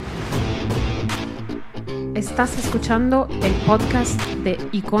Estás escuchando el podcast de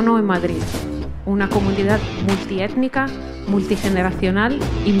Icono en Madrid, una comunidad multiétnica, multigeneracional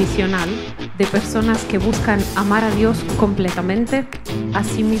y misional de personas que buscan amar a Dios completamente, a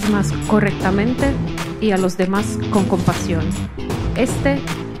sí mismas correctamente y a los demás con compasión. Este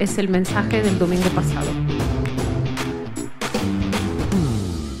es el mensaje del domingo pasado.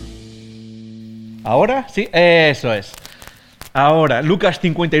 ¿Ahora? Sí, eso es. Ahora, Lucas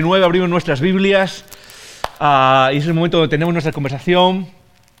 59, abrimos nuestras Biblias y es el momento donde tenemos nuestra conversación.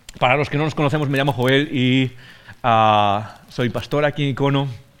 Para los que no nos conocemos, me llamo Joel y soy pastor aquí en Icono.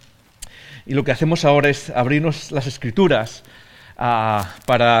 Y lo que hacemos ahora es abrirnos las Escrituras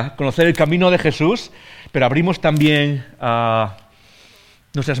para conocer el camino de Jesús, pero abrimos también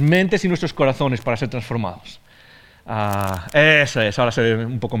nuestras mentes y nuestros corazones para ser transformados. Eso es, ahora se ve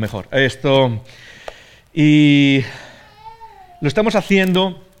un poco mejor. Y lo estamos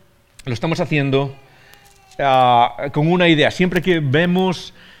haciendo con una idea. Siempre que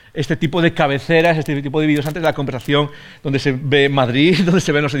vemos este tipo de cabeceras, este tipo de vídeos antes de la conversación, donde se ve Madrid, donde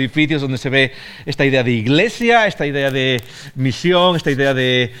se ven los edificios, donde se ve esta idea de iglesia, esta idea de misión, esta idea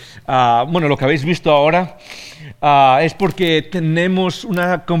de, lo que habéis visto ahora, es porque tenemos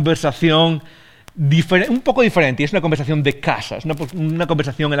una conversación un poco diferente, y es una conversación de casa, es una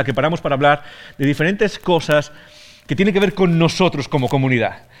conversación en la que paramos para hablar de diferentes cosas que tienen que ver con nosotros como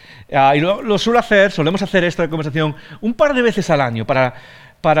comunidad. Y solemos hacer esta conversación un par de veces al año para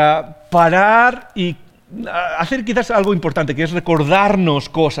parar y hacer quizás algo importante, que es recordarnos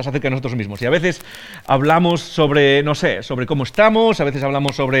cosas acerca de nosotros mismos. Y a veces hablamos sobre cómo estamos, a veces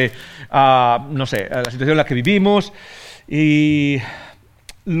hablamos sobre, la situación en la que vivimos. Y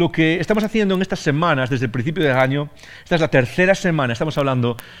lo que estamos haciendo en estas semanas, desde el principio del año, esta es la tercera semana, estamos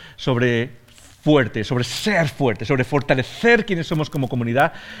hablando sobre ser fuerte, sobre fortalecer quienes somos como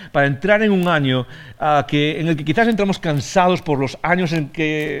comunidad, para entrar en un año en el que quizás entramos cansados por los años en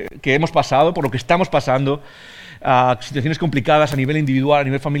que hemos pasado, por lo que estamos pasando, situaciones complicadas a nivel individual, a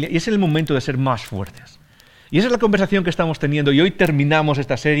nivel familiar, y es el momento de ser más fuertes. Y esa es la conversación que estamos teniendo, y hoy terminamos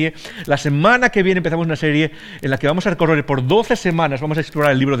esta serie. La semana que viene empezamos una serie en la que vamos a recorrer por 12 semanas, vamos a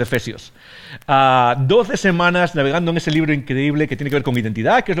explorar el libro de Efesios. 12 semanas navegando en ese libro increíble que tiene que ver con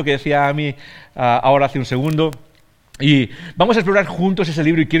identidad, que es lo que decía Ami ahora hace un segundo. Y vamos a explorar juntos ese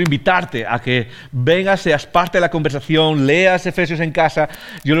libro, y quiero invitarte a que vengas, seas parte de la conversación, leas Efesios en casa.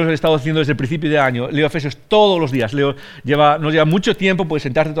 Yo lo he estado haciendo desde el principio de año, leo Efesios todos los días, nos lleva mucho tiempo, puedes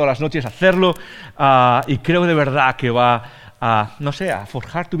sentarte todas las noches a hacerlo, y creo de verdad que va a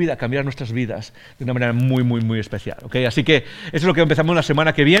forjar tu vida, a cambiar nuestras vidas de una manera muy, muy, muy especial. ¿Okay? Así que eso es lo que empezamos la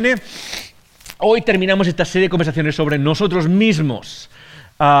semana que viene. Hoy terminamos esta serie de conversaciones sobre nosotros mismos.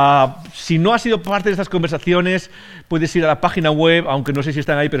 Si no has sido parte de estas conversaciones, puedes ir a la página web, aunque no sé si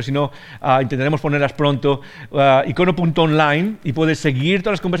están ahí, pero si no, intentaremos ponerlas pronto, icono.online, y puedes seguir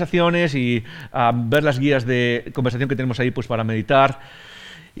todas las conversaciones y ver las guías de conversación que tenemos ahí, pues, para meditar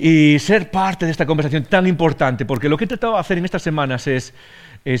y ser parte de esta conversación tan importante, porque lo que he tratado de hacer en estas semanas es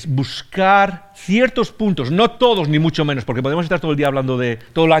buscar ciertos puntos, no todos ni mucho menos, porque podemos estar todo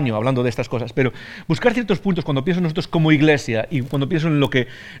el año hablando de estas cosas, pero buscar ciertos puntos. Cuando pienso en nosotros como iglesia y cuando pienso en lo que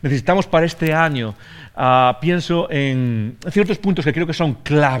necesitamos para este año, pienso en ciertos puntos que creo que son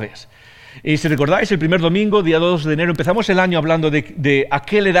claves. Y si recordáis, el primer domingo, día 2 de enero, empezamos el año hablando de a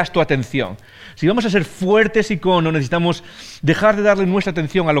qué le das tu atención. Si vamos a ser fuertes Icono, necesitamos dejar de darle nuestra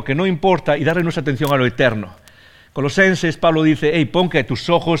atención a lo que no importa y darle nuestra atención a lo eterno. Colosenses, Pablo dice, pon que tus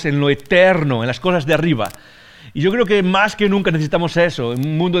ojos en lo eterno, en las cosas de arriba. Y yo creo que más que nunca necesitamos eso, en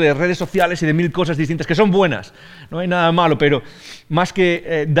un mundo de redes sociales y de mil cosas distintas, que son buenas, no hay nada malo, pero más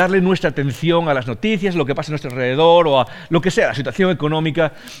que darle nuestra atención a las noticias, lo que pasa a nuestro alrededor, o a lo que sea, la situación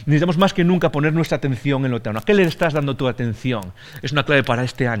económica, necesitamos más que nunca poner nuestra atención en lo eterno. ¿A qué le estás dando tu atención? Es una clave para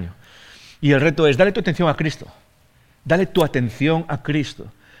este año. Y el reto es, dale tu atención a Cristo. Dale tu atención a Cristo.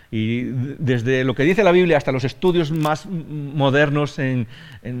 Y desde lo que dice la Biblia hasta los estudios más modernos en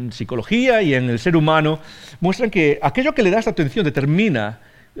psicología y en el ser humano, muestran que aquello que le das atención determina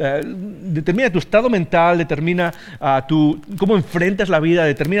tu estado mental, determina cómo enfrentas la vida,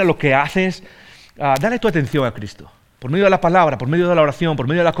 determina lo que haces. Dale tu atención a Cristo. Por medio de la palabra, por medio de la oración, por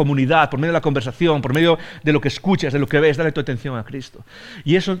medio de la comunidad, por medio de la conversación, por medio de lo que escuchas, de lo que ves, dale tu atención a Cristo.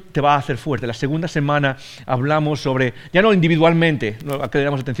 Y eso te va a hacer fuerte. La segunda semana hablamos sobre, ya no individualmente, no a que le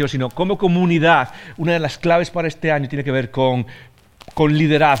damos atención, sino como comunidad. Una de las claves para este año tiene que ver con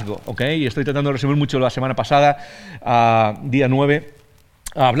liderazgo, ¿ok? Y estoy tratando de resumir mucho la semana pasada, día 9.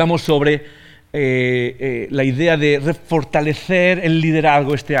 Hablamos sobre la idea de fortalecer el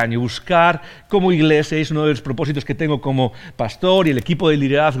liderazgo este año, buscar como iglesia, es uno de los propósitos que tengo como pastor y el equipo de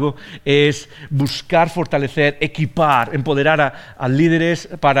liderazgo, es buscar fortalecer, equipar, empoderar a líderes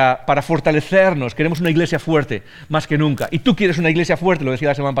para fortalecernos. Queremos una iglesia fuerte, más que nunca. Y tú quieres una iglesia fuerte, lo decía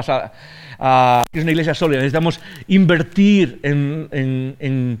la semana pasada. Es una iglesia sólida. Necesitamos invertir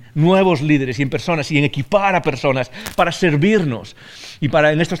en nuevos líderes y en personas y en equipar a personas para servirnos y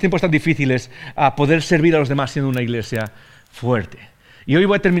para en estos tiempos tan difíciles poder servir a los demás siendo una iglesia fuerte. Y hoy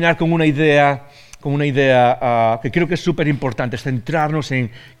voy a terminar con una idea que creo que es súper importante, es centrarnos en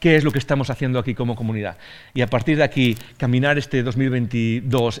qué es lo que estamos haciendo aquí como comunidad. Y a partir de aquí, caminar este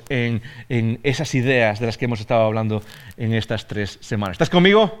 2022 en esas ideas de las que hemos estado hablando en estas 3 semanas. ¿Estás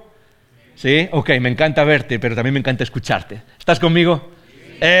conmigo? ¿Sí? Ok, me encanta verte, pero también me encanta escucharte. ¿Estás conmigo?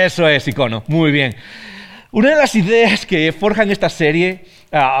 Sí. Eso es, Icono. Muy bien. Una de las ideas que forjan esta serie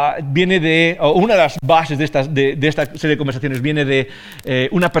una de las bases de esta serie de conversaciones viene de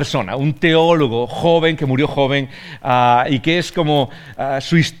una persona, un teólogo joven que murió joven y que es como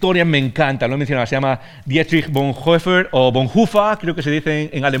su historia me encanta, lo he mencionado, se llama Dietrich Bonhoeffer o Bonhoeffer, creo que se dice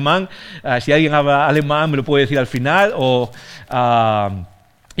en alemán. Si alguien habla alemán me lo puede decir al final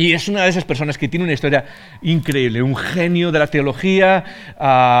y es una de esas personas que tiene una historia increíble, un genio de la teología,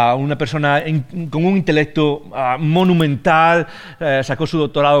 una persona con un intelecto monumental, sacó su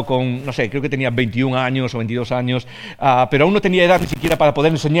doctorado con, no sé, creo que tenía 21 años o 22 años, pero aún no tenía edad ni siquiera para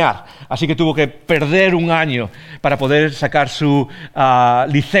poder enseñar, así que tuvo que perder un año para poder sacar su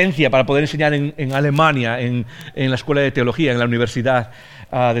licencia, para poder enseñar en Alemania, en la escuela de teología, en la universidad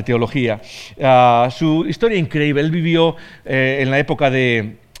de teología. Su historia increíble, él vivió en la época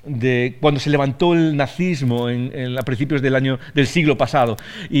de cuando se levantó el nazismo a principios del siglo pasado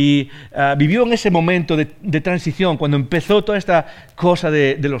y vivió en ese momento de transición, cuando empezó toda esta cosa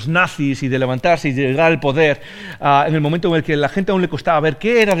de los nazis y de levantarse y de llegar al poder, en el momento en el que la gente aún le costaba ver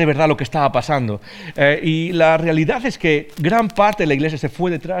qué era de verdad lo que estaba pasando. Y la realidad es que gran parte de la iglesia se fue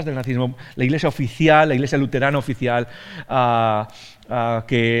detrás del nazismo, la iglesia oficial, la iglesia luterana oficial,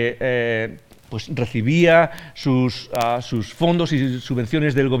 que pues recibía sus fondos y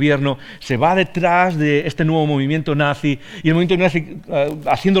subvenciones del gobierno, se va detrás de este nuevo movimiento nazi, y el movimiento nazi,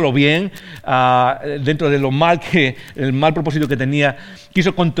 haciéndolo bien, dentro de el mal propósito que tenía,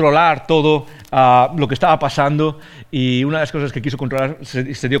 quiso controlar todo lo que estaba pasando, y una de las cosas que quiso controlar,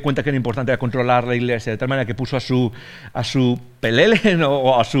 se dio cuenta que era importante, era controlar la iglesia, de tal manera que puso a su pelele, ¿no?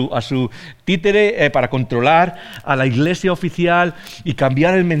 O a su títere para controlar a la iglesia oficial y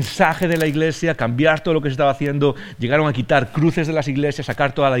cambiar el mensaje de la iglesia, cambiar todo lo que se estaba haciendo. Llegaron a quitar cruces de las iglesias,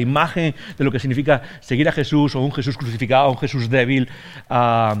 sacar toda la imagen de lo que significa seguir a Jesús, o un Jesús crucificado, un Jesús débil.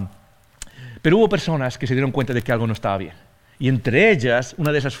 Pero hubo personas que se dieron cuenta de que algo no estaba bien. Y entre ellas,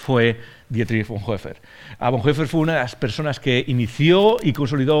 una de esas fue Dietrich Bonhoeffer. Bonhoeffer fue una de las personas que inició y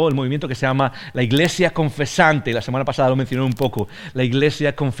consolidó el movimiento que se llama la Iglesia Confesante. La semana pasada lo mencioné un poco, la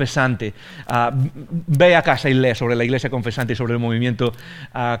Iglesia Confesante. Ve a casa y lee sobre la Iglesia Confesante y sobre el movimiento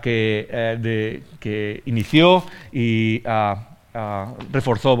que inició y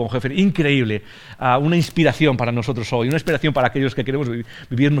reforzó Bonhoeffer. Increíble, una inspiración para nosotros hoy, una inspiración para aquellos que queremos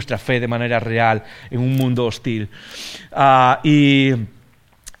vivir nuestra fe de manera real en un mundo hostil. Una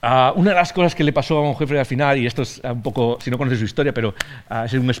de las cosas que le pasó a Bonhoeffer al final, y esto es un poco, si no conoces su historia, pero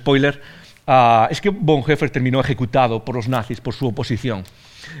es un spoiler, es que Bonhoeffer terminó ejecutado por los nazis por su oposición.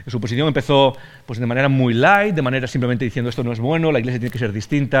 Su oposición empezó pues, de manera muy light, de manera simplemente diciendo esto no es bueno, la iglesia tiene que ser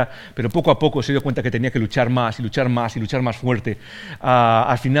distinta, pero poco a poco se dio cuenta que tenía que luchar más y luchar más y luchar más fuerte.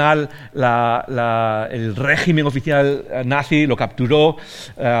 Al final el régimen oficial nazi lo capturó,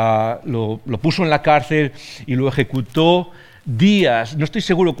 lo puso en la cárcel y lo ejecutó días, no estoy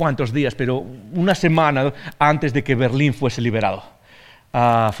seguro cuántos días, pero una semana antes de que Berlín fuese liberado.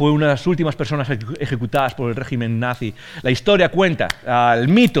 Fue una de las últimas personas ejecutadas por el régimen nazi. La historia cuenta, el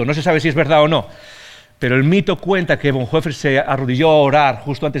mito, no se sabe si es verdad o no, pero el mito cuenta que Bonhoeffer se arrodilló a orar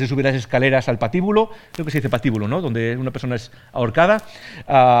justo antes de subir las escaleras al patíbulo, creo que se dice patíbulo, ¿no? Donde una persona es ahorcada,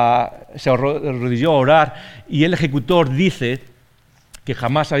 se arrodilló a orar, y el ejecutor dice que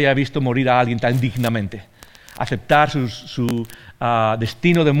jamás había visto morir a alguien tan dignamente, aceptar su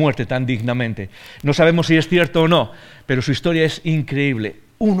destino de muerte tan dignamente. No sabemos si es cierto o no, pero su historia es increíble.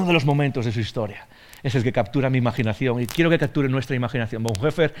 Uno de los momentos de su historia es el que captura mi imaginación y quiero que capture nuestra imaginación.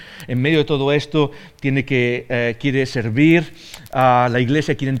 Bonhoeffer, en medio de todo esto, quiere servir a la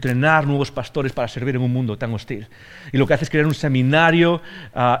iglesia, quiere entrenar nuevos pastores para servir en un mundo tan hostil. Y lo que hace es crear un seminario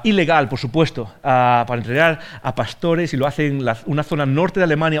ilegal, por supuesto, para entrenar a pastores, y lo hace en una zona norte de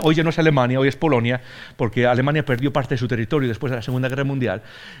Alemania. Hoy ya no es Alemania, hoy es Polonia, porque Alemania perdió parte de su territorio después de la Segunda Guerra Mundial.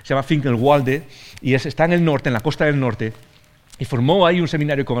 Se llama Finkenwalde y está en el norte, en la costa del norte. Y formó ahí un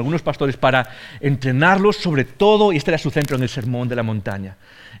seminario con algunos pastores para entrenarlos sobre todo, y este era su centro, en el Sermón de la Montaña,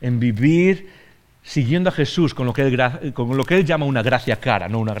 en vivir siguiendo a Jesús con lo que él llama una gracia cara,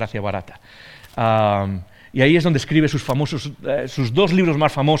 no una gracia barata. Y ahí es donde escribe sus dos libros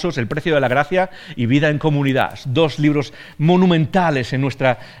más famosos, El precio de la gracia y Vida en comunidad, dos libros monumentales en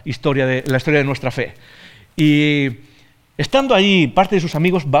la historia de nuestra fe. Y estando allí, parte de sus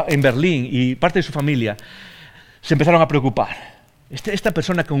amigos en Berlín y parte de su familia se empezaron a preocupar. Esta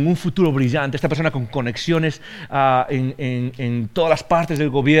persona con un futuro brillante, esta persona con conexiones en todas las partes del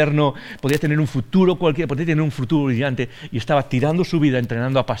gobierno, podía tener un futuro brillante, y estaba tirando su vida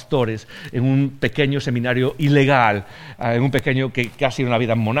entrenando a pastores en un pequeño seminario ilegal, en un pequeño que casi era una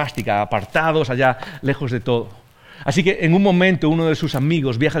vida monástica, apartados allá, lejos de todo. Así que en un momento uno de sus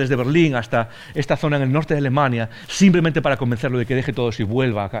amigos viaja desde Berlín hasta esta zona en el norte de Alemania, simplemente para convencerlo de que deje todo eso y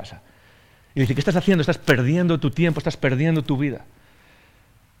vuelva a casa. Y dice, ¿qué estás haciendo? Estás perdiendo tu tiempo, estás perdiendo tu vida.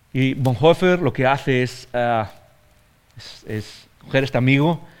 Y Bonhoeffer lo que hace es coger a este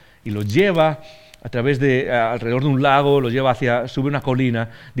amigo y lo lleva a través alrededor de un lago, sube una colina,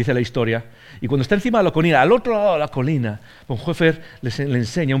 dice la historia, y cuando está encima de la colina, al otro lado de la colina, Bonhoeffer le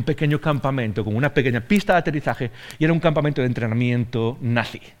enseña un pequeño campamento con una pequeña pista de aterrizaje, y era un campamento de entrenamiento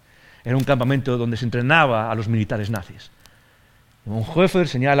nazi. Era un campamento donde se entrenaba a los militares nazis. Bonhoeffer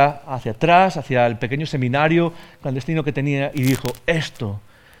señala hacia atrás, hacia el pequeño seminario clandestino que tenía, y dijo, este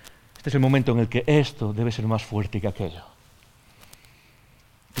es el momento en el que esto debe ser más fuerte que aquello.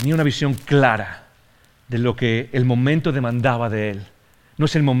 Tenía una visión clara de lo que el momento demandaba de él. No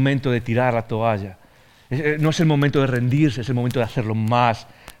es el momento de tirar la toalla, no es el momento de rendirse, es el momento de hacerlo más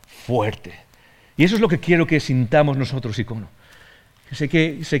fuerte. Y eso es lo que quiero que sintamos nosotros, Icono. Sé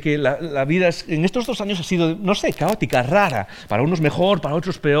que la vida en estos 2 años ha sido, no sé, caótica, rara. Para unos mejor, para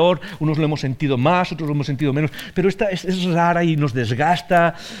otros peor. Unos lo hemos sentido más, otros lo hemos sentido menos. Pero esta es rara y nos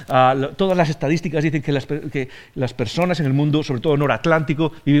desgasta. Todas las estadísticas dicen que las personas en el mundo, sobre todo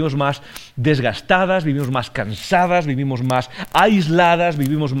noratlántico, vivimos más desgastadas, vivimos más cansadas, vivimos más aisladas,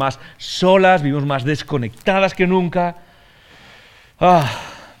 vivimos más solas, vivimos más desconectadas que nunca.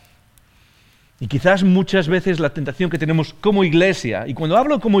 Y quizás muchas veces la tentación que tenemos como iglesia, y cuando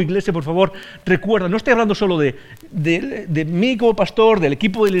hablo como iglesia, por favor, recuerda, no estoy hablando solo de mí como pastor, del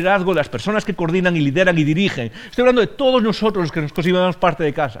equipo de liderazgo, de las personas que coordinan y lideran y dirigen. Estoy hablando de todos nosotros los que nos consideramos parte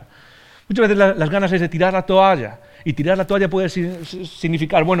de casa. Muchas veces las ganas es de tirar la toalla, y tirar la toalla puede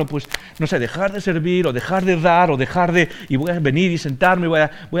significar, bueno, pues, no sé, dejar de servir, o dejar de dar, y voy a venir y sentarme,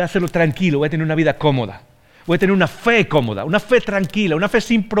 voy a hacerlo tranquilo, voy a tener una vida cómoda, voy a tener una fe cómoda, una fe tranquila, una fe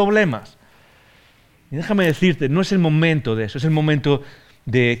sin problemas. Y déjame decirte, no es el momento de eso, es el momento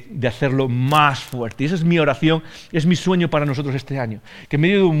de hacerlo más fuerte. Y esa es mi oración, es mi sueño para nosotros este año. Que en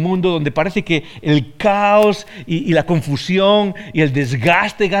medio de un mundo donde parece que el caos y la confusión y el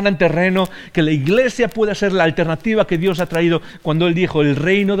desgaste ganan terreno, que la iglesia pueda ser la alternativa que Dios ha traído cuando Él dijo, el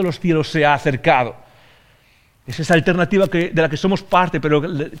reino de los cielos se ha acercado. Es esa alternativa de la que somos parte, pero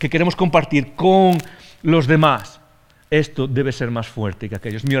que queremos compartir con los demás. Esto debe ser más fuerte que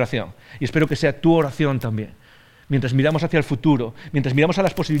aquello. Es mi oración. Y espero que sea tu oración también. Mientras miramos hacia el futuro, mientras miramos a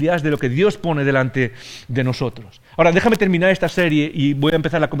las posibilidades de lo que Dios pone delante de nosotros. Ahora, déjame terminar esta serie y voy a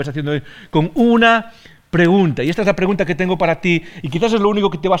empezar la conversación de hoy con una pregunta. Y esta es la pregunta que tengo para ti, y quizás es lo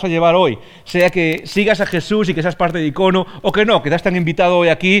único que te vas a llevar hoy. Sea que sigas a Jesús y que seas parte de Icono, o que no, que te has invitado hoy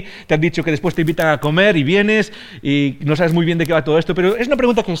aquí, te han dicho que después te invitan a comer y vienes y no sabes muy bien de qué va todo esto, pero es una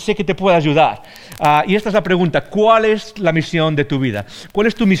pregunta que sé que te puede ayudar. Y esta es la pregunta: ¿cuál es la misión de tu vida? ¿Cuál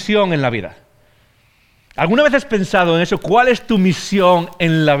es tu misión en la vida? ¿Alguna vez has pensado en eso? ¿Cuál es tu misión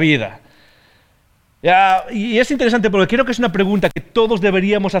en la vida? Y es interesante porque creo que es una pregunta que todos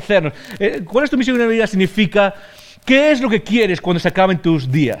deberíamos hacernos. ¿Cuál es tu misión en la vida? Significa, ¿qué es lo que quieres cuando se acaben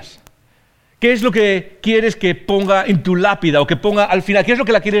tus días? ¿Qué es lo que quieres que ponga en tu lápida o que ponga al final? ¿Qué es lo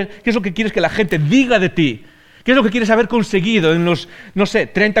que quieres que la gente diga de ti? ¿Qué es lo que quieres haber conseguido en los,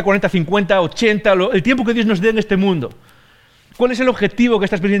 30, 40, 50, 80, el tiempo que Dios nos dé en este mundo? ¿Cuál es el objetivo que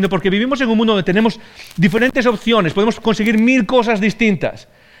estás persiguiendo? Porque vivimos en un mundo donde tenemos diferentes opciones, podemos conseguir 1000 cosas distintas.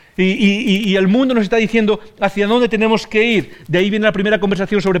 Y el mundo nos está diciendo hacia dónde tenemos que ir. De ahí viene la primera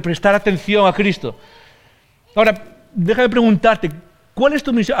conversación sobre prestar atención a Cristo. Ahora, déjame preguntarte, ¿Cuál es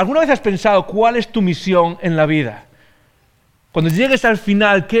tu misión? ¿Alguna vez has pensado cuál es tu misión en la vida? Cuando llegues al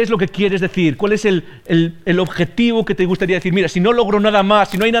final, ¿qué es lo que quieres decir? ¿Cuál es el objetivo que te gustaría decir? Mira, si no logro nada más,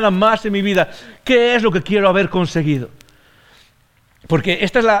 si no hay nada más en mi vida, ¿qué es lo que quiero haber conseguido? Porque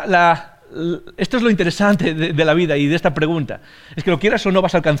esto es lo interesante de la vida y de esta pregunta. Es que lo quieras o no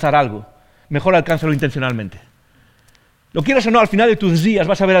vas a alcanzar algo. Mejor alcánzalo intencionalmente. Lo quieras o no, al final de tus días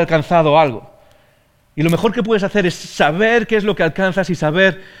vas a haber alcanzado algo. Y lo mejor que puedes hacer es saber qué es lo que alcanzas y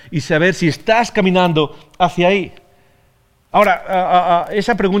saber si estás caminando hacia ahí. Ahora,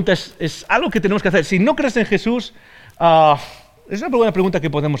 esa pregunta es algo que tenemos que hacer. Si no crees en Jesús, es una buena pregunta que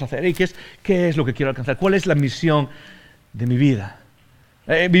podemos hacer. ¿Qué es lo que quiero alcanzar? ¿Cuál es la misión de mi vida?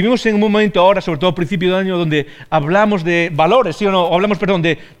 Vivimos en un momento ahora, sobre todo a principio de año, donde hablamos de valores, ¿sí o no? O hablamos,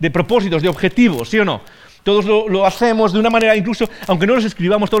 de propósitos, de objetivos, ¿sí o no? Todos lo hacemos de una manera, incluso, aunque no los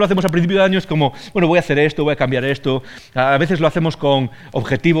escribamos, todos lo hacemos a principio de año, es como, bueno, voy a hacer esto, voy a cambiar esto. A veces lo hacemos con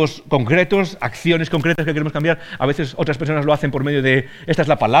objetivos concretos, acciones concretas que queremos cambiar. A veces otras personas lo hacen por medio de, esta es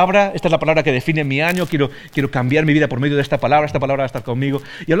la palabra que define mi año, quiero cambiar mi vida por medio de esta palabra va a estar conmigo.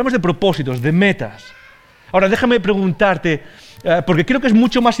 Y hablamos de propósitos, de metas. Ahora, déjame preguntarte, porque creo que es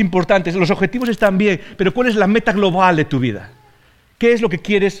mucho más importante, los objetivos están bien, pero ¿cuál es la meta global de tu vida? ¿Qué es lo que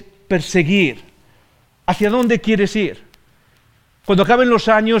quieres perseguir? ¿Hacia dónde quieres ir? Cuando acaben los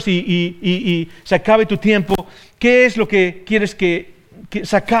años y se acabe tu tiempo, ¿qué es lo que quieres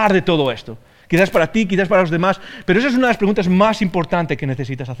sacar de todo esto? Quizás para ti, quizás para los demás, pero esa es una de las preguntas más importantes que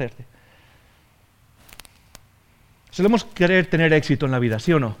necesitas hacerte. Solemos querer tener éxito en la vida,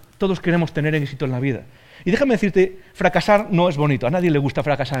 ¿sí o no? Todos queremos tener éxito en la vida. Y déjame decirte, fracasar no es bonito. A nadie le gusta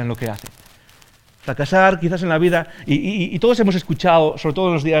fracasar en lo que hace. Fracasar quizás en la vida, y todos hemos escuchado, sobre todo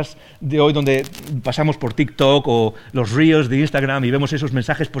en los días de hoy donde pasamos por TikTok o los Reels de Instagram y vemos esos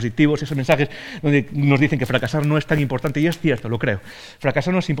mensajes positivos, esos mensajes donde nos dicen que fracasar no es tan importante, y es cierto, lo creo.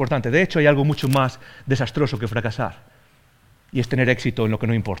 Fracasar no es importante. De hecho, hay algo mucho más desastroso que fracasar, y es tener éxito en lo que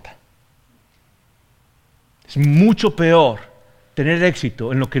no importa. Es mucho peor tener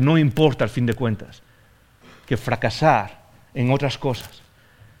éxito en lo que no importa al fin de cuentas que fracasar en otras cosas.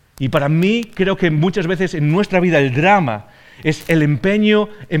 Y para mí, creo que muchas veces en nuestra vida el drama es el empeño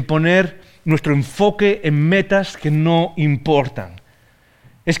en poner nuestro enfoque en metas que no importan.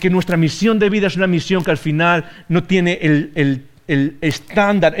 Es que nuestra misión de vida es una misión que al final no tiene el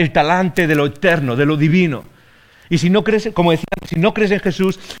estándar, el talante de lo eterno, de lo divino. Y si no crees, como decía, si no crees en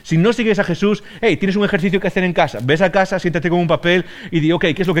Jesús, si no sigues a Jesús, tienes un ejercicio que hacer en casa. Ves a casa, siéntate con un papel y di,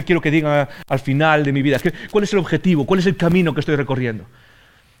 ¿qué es lo que quiero que diga al final de mi vida? ¿Cuál es el objetivo? ¿Cuál es el camino que estoy recorriendo?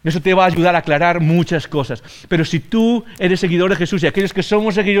 Eso te va a ayudar a aclarar muchas cosas. Pero si tú eres seguidor de Jesús y aquellos que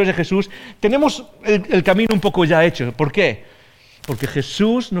somos seguidores de Jesús, tenemos el camino un poco ya hecho. ¿Por qué? Porque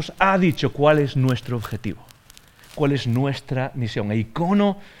Jesús nos ha dicho cuál es nuestro objetivo, cuál es nuestra misión. E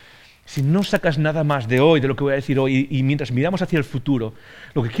Icono, si no sacas nada más de hoy, de lo que voy a decir hoy, y mientras miramos hacia el futuro,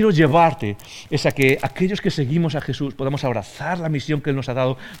 lo que quiero llevarte es a que aquellos que seguimos a Jesús podamos abrazar la misión que Él nos ha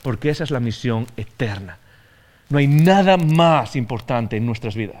dado, porque esa es la misión eterna. No hay nada más importante en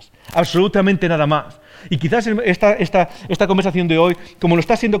nuestras vidas, absolutamente nada más. Y quizás esta conversación de hoy, como lo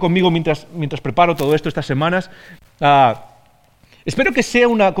está haciendo conmigo mientras preparo todo esto estas semanas, espero que sea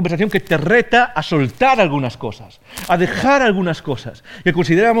una conversación que te reta a soltar algunas cosas, a dejar algunas cosas que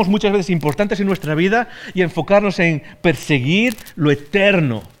consideramos muchas veces importantes en nuestra vida y a enfocarnos en perseguir lo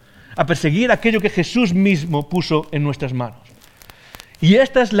eterno, a perseguir aquello que Jesús mismo puso en nuestras manos. Y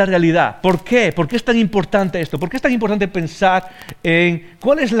esta es la realidad. ¿Por qué? ¿Por qué es tan importante esto? ¿Por qué es tan importante pensar en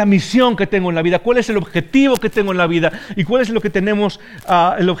cuál es la misión que tengo en la vida? ¿Cuál es el objetivo que tengo en la vida? ¿Y cuál es lo que tenemos,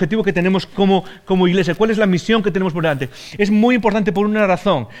 el objetivo que tenemos como iglesia? ¿Cuál es la misión que tenemos por delante? Es muy importante por una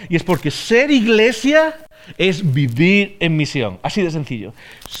razón, y es porque ser iglesia es vivir en misión. Así de sencillo.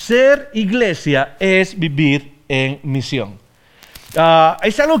 Ser iglesia es vivir en misión.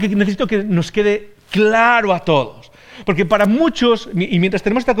 Es algo que necesito que nos quede claro a todos. Porque para muchos, y mientras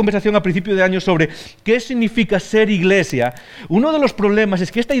tenemos esta conversación a principio de año sobre qué significa ser iglesia, uno de los problemas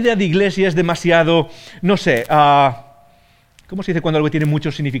es que esta idea de iglesia es demasiado, no sé, ¿cómo se dice cuando algo tiene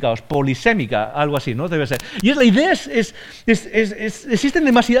muchos significados? Polisémica, algo así, ¿no? Debe ser. Y la idea existen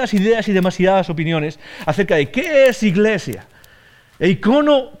demasiadas ideas y demasiadas opiniones acerca de qué es iglesia. E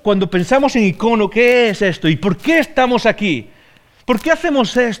Icono, cuando pensamos en Icono, ¿qué es esto? ¿Y por qué estamos aquí? ¿Por qué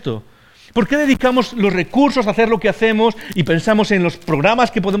hacemos esto? ¿Por qué dedicamos los recursos a hacer lo que hacemos y pensamos en los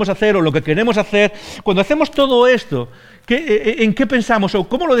programas que podemos hacer o lo que queremos hacer? Cuando hacemos todo esto, ¿En qué pensamos o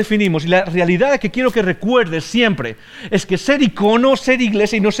cómo lo definimos? Y la realidad que quiero que recuerdes siempre es que ser icono, ser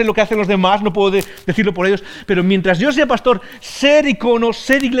iglesia, y no sé lo que hacen los demás, no puedo decirlo por ellos, pero mientras yo sea pastor, ser icono,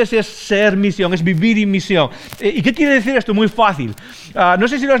 ser iglesia es ser misión, es vivir en misión. ¿Y qué quiere decir esto? Muy fácil. No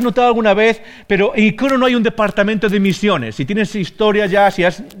sé si lo has notado alguna vez, pero en icono no hay un departamento de misiones. Si tienes historia ya, si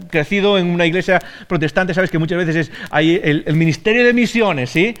has crecido en una iglesia protestante, sabes que muchas veces hay el ministerio de misiones,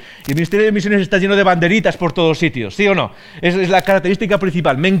 ¿sí? Y el ministerio de misiones está lleno de banderitas por todos sitios, ¿sí o no? Es la característica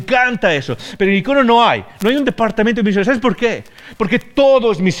principal. Me encanta eso. Pero en icono no hay un departamento de misiones. ¿Sabes por qué? Porque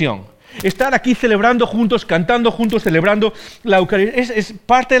todo es misión. Estar aquí celebrando juntos, cantando juntos, celebrando la Eucaristía, es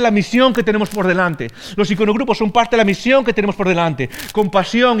parte de la misión que tenemos por delante. Los iconogrupos son parte de la misión que tenemos por delante.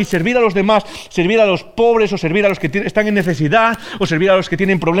 Compasión y servir a los demás, servir a los pobres o servir a los que están en necesidad, o servir a los que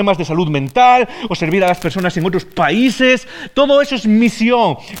tienen problemas de salud mental, o servir a las personas en otros países. Todo eso es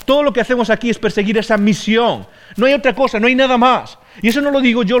misión. Todo lo que hacemos aquí es perseguir esa misión. No hay otra cosa, no hay nada más. Y eso no lo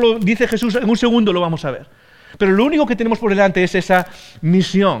digo yo, lo dice Jesús, en un segundo lo vamos a ver. Pero lo único que tenemos por delante es esa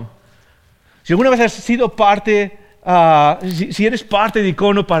misión. Si alguna vez has sido parte, si eres parte de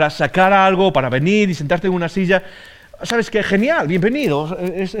icono para sacar algo, para venir y sentarte en una silla, sabes que es genial, bienvenido,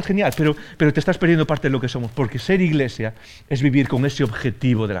 es genial, pero te estás perdiendo parte de lo que somos, porque ser iglesia es vivir con ese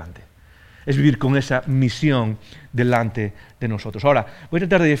objetivo delante, es vivir con esa misión delante de nosotros. Ahora, voy a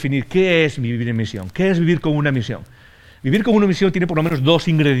tratar de definir qué es vivir en misión, qué es vivir con una misión. Vivir con una misión tiene por lo menos 2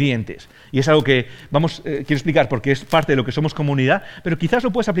 ingredientes, y es algo que quiero explicar porque es parte de lo que somos comunidad, pero quizás lo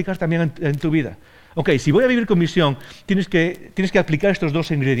puedes aplicar también en tu vida. Ok, si voy a vivir con misión, tienes que aplicar estos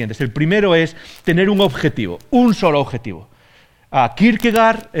 2 ingredientes. El primero es tener un objetivo, un solo objetivo.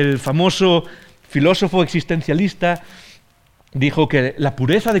 Kierkegaard, el famoso filósofo existencialista, dijo que la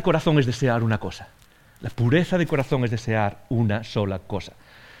pureza de corazón es desear una cosa. La pureza de corazón es desear una sola cosa.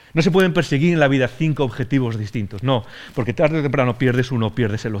 No se pueden perseguir en la vida 5 objetivos distintos, no, porque tarde o temprano pierdes uno o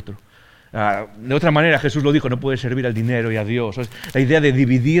pierdes el otro. De otra manera, Jesús lo dijo, no puedes servir al dinero y a Dios. La idea de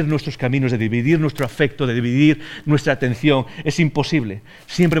dividir nuestros caminos, de dividir nuestro afecto, de dividir nuestra atención, es imposible.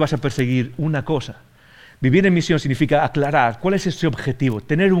 Siempre vas a perseguir una cosa. Vivir en misión significa aclarar cuál es ese objetivo,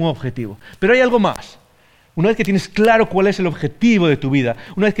 tener un objetivo. Pero hay algo más. Una vez que tienes claro cuál es el objetivo de tu vida,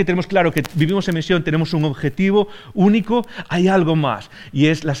 una vez que tenemos claro que vivimos en misión, tenemos un objetivo único, hay algo más, y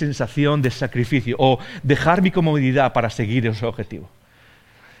es la sensación de sacrificio, o dejar mi comodidad para seguir ese objetivo.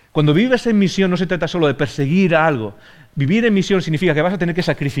 Cuando vives en misión no se trata solo de perseguir algo. Vivir en misión significa que vas a tener que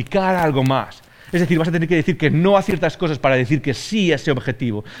sacrificar algo más. Es decir, vas a tener que decir que no a ciertas cosas para decir que sí a ese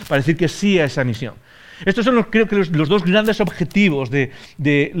objetivo, para decir que sí a esa misión. Estos son creo que los 2 grandes objetivos de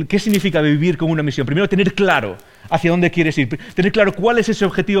qué significa vivir con una misión. Primero, tener claro hacia dónde quieres ir, tener claro cuál es ese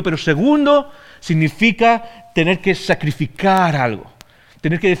objetivo, pero segundo, significa tener que sacrificar algo,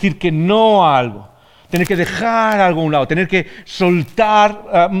 tener que decir que no a algo, tener que dejar algo a un lado, tener que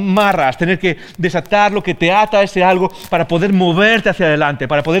soltar marras, tener que desatar lo que te ata a ese algo para poder moverte hacia adelante,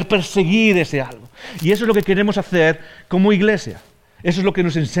 para poder perseguir ese algo. Y eso es lo que queremos hacer como iglesia. Eso es lo que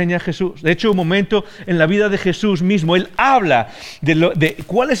nos enseña Jesús. De hecho, un momento en la vida de Jesús mismo, Él habla de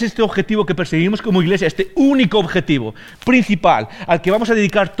cuál es este objetivo que perseguimos como iglesia, este único objetivo principal, al que vamos a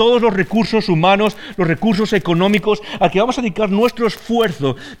dedicar todos los recursos humanos, los recursos económicos, al que vamos a dedicar nuestro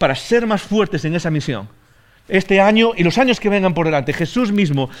esfuerzo para ser más fuertes en esa misión. Este año y los años que vengan por delante, Jesús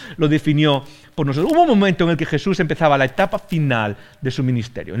mismo lo definió por nosotros. Hubo un momento en el que Jesús empezaba la etapa final de su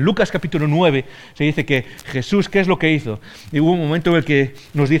ministerio. En Lucas capítulo 9 se dice que Jesús, ¿qué es lo que hizo? Y hubo un momento en el que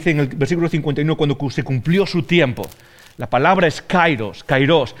nos dice en el versículo 51, cuando se cumplió su tiempo. La palabra es kairos,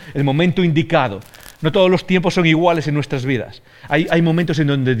 el momento indicado. No todos los tiempos son iguales en nuestras vidas. Hay momentos en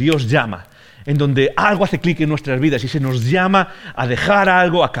donde Dios llama, en donde algo hace clic en nuestras vidas y se nos llama a dejar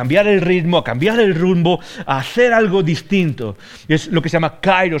algo, a cambiar el ritmo, a cambiar el rumbo, a hacer algo distinto. Es lo que se llama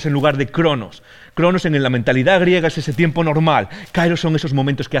kairos en lugar de cronos. Cronos en la mentalidad griega es ese tiempo normal. Kairos son esos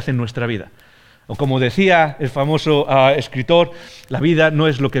momentos que hacen nuestra vida. O como decía el famoso escritor, la vida no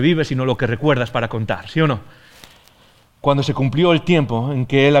es lo que vives, sino lo que recuerdas para contar, ¿sí o no? Cuando se cumplió el tiempo en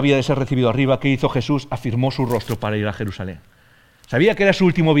que él había de ser recibido arriba, ¿qué hizo Jesús? Afirmó su rostro para ir a Jerusalén. Sabía que era su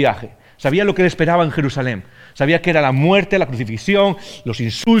último viaje, sabía lo que le esperaba en Jerusalén, sabía que era la muerte, la crucifixión, los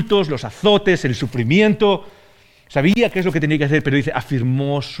insultos, los azotes, el sufrimiento. Sabía qué es lo que tenía que hacer, pero dice,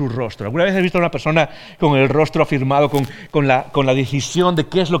 afirmó su rostro. ¿Alguna vez has visto a una persona con el rostro afirmado, con la decisión de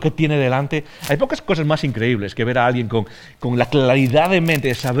qué es lo que tiene delante? Hay pocas cosas más increíbles que ver a alguien con la claridad de mente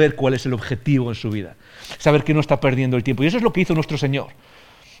de saber cuál es el objetivo en su vida, saber que no está perdiendo el tiempo. Y eso es lo que hizo nuestro Señor.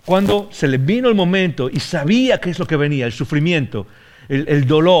 Cuando se le vino el momento y sabía qué es lo que venía, el sufrimiento, el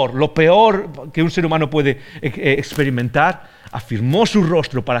dolor, lo peor que un ser humano puede experimentar, afirmó su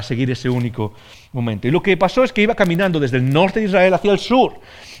rostro para seguir ese único momento. Y lo que pasó es que iba caminando desde el norte de Israel hacia el sur.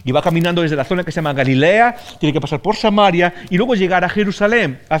 Iba caminando desde la zona que se llama Galilea, tiene que pasar por Samaria y luego llegar a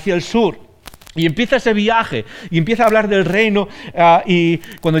Jerusalén, hacia el sur. Y empieza ese viaje, y empieza a hablar del reino, y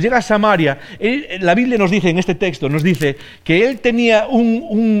cuando llega a Samaria, la Biblia nos dice, en este texto, nos dice que él tenía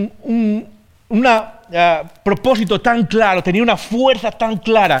un propósito tan claro, tenía una fuerza tan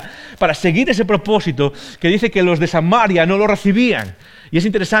clara para seguir ese propósito, que dice que los de Samaria no lo recibían. Y es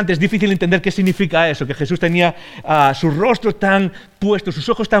interesante, es difícil entender qué significa eso, que Jesús tenía su rostro tan puesto, sus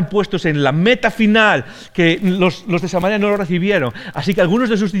ojos tan puestos en la meta final, que los de Samaria no lo recibieron. Así que algunos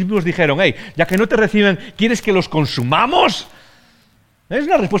de sus discípulos dijeron, hey, ya que no te reciben, ¿quieres que los consumamos? Es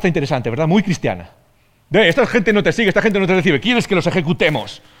una respuesta interesante, ¿verdad? Muy cristiana. Esta gente no te sigue, esta gente no te recibe, ¿quieres que los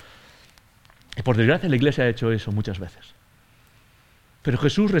ejecutemos? Y por desgracia la iglesia ha hecho eso muchas veces. Pero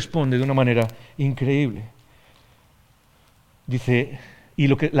Jesús responde de una manera increíble. Dice, y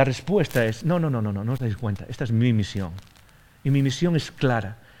la respuesta es, no os dais cuenta, esta es mi misión. Y mi misión es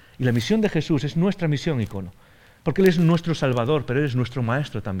clara. Y la misión de Jesús es nuestra misión, Icono. Porque Él es nuestro Salvador, pero Él es nuestro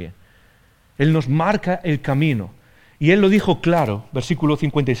Maestro también. Él nos marca el camino. Y Él lo dijo claro, versículo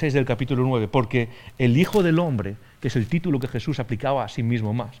 56 del capítulo 9, porque el Hijo del Hombre, que es el título que Jesús aplicaba a sí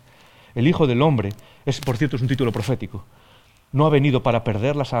mismo más, el Hijo del Hombre, por cierto, es un título profético, no ha venido para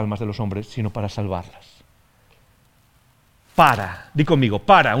perder las almas de los hombres, sino para salvarlas. Di conmigo,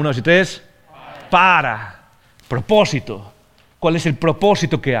 para, 1, 2 y 3, para, propósito. ¿Cuál es el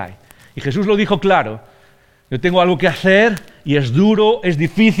propósito que hay? Y Jesús lo dijo claro, yo tengo algo que hacer y es duro, es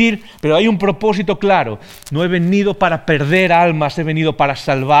difícil, pero hay un propósito claro. No he venido para perder almas, he venido para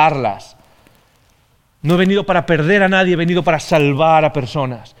salvarlas. No he venido para perder a nadie, he venido para salvar a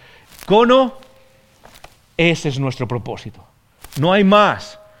personas. Cono, ese es nuestro propósito. No hay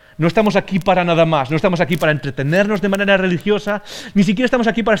más. No estamos aquí para nada más, no estamos aquí para entretenernos de manera religiosa, ni siquiera estamos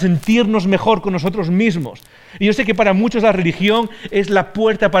aquí para sentirnos mejor con nosotros mismos. Y yo sé que para muchos la religión es la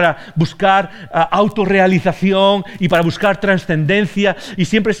puerta para buscar autorrealización y para buscar trascendencia, y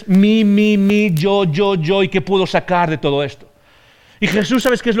siempre es mi, yo, y qué puedo sacar de todo esto. Y Jesús,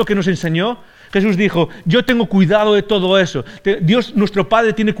 ¿sabes qué es lo que nos enseñó? Jesús dijo, yo tengo cuidado de todo eso. Dios, nuestro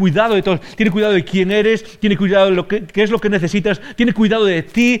Padre, tiene cuidado de todo. Tiene cuidado de quién eres, tiene cuidado de qué es lo que necesitas, tiene cuidado de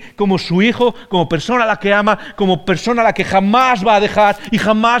ti como su hijo, como persona a la que ama, como persona a la que jamás va a dejar y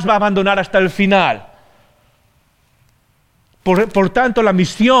jamás va a abandonar hasta el final. Por tanto, la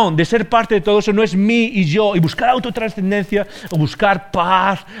misión de ser parte de todo eso no es mí y yo, y buscar autotrascendencia, o buscar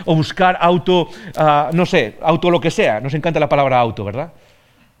paz, o buscar auto lo que sea. Nos encanta la palabra auto, ¿verdad?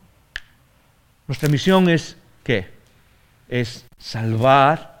 Nuestra misión es, ¿qué? Es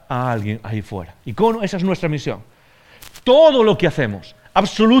salvar a alguien ahí fuera. Y esa es nuestra misión. Todo lo que hacemos,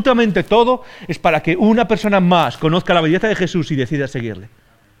 absolutamente todo, es para que una persona más conozca la belleza de Jesús y decida seguirle.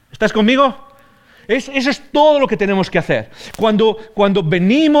 ¿Estás conmigo? Eso es todo lo que tenemos que hacer. Cuando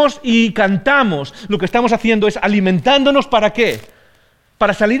venimos y cantamos, lo que estamos haciendo es alimentándonos, ¿para qué?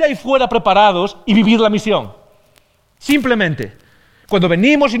 Para salir ahí fuera preparados y vivir la misión. Simplemente. Cuando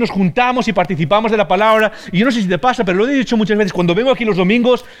venimos y nos juntamos y participamos de la palabra, y yo no sé si te pasa, pero lo he dicho muchas veces, cuando vengo aquí los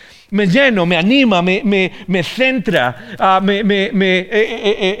domingos, me lleno, me anima, me centra,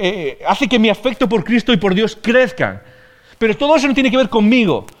 hace que mi afecto por Cristo y por Dios crezcan. Pero todo eso no tiene que ver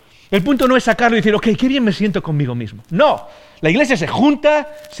conmigo. El punto no es sacarlo y decir, ok, qué bien me siento conmigo mismo. No, la iglesia se junta,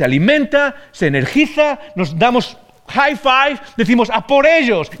 se alimenta, se energiza, nos damos high five, decimos, a por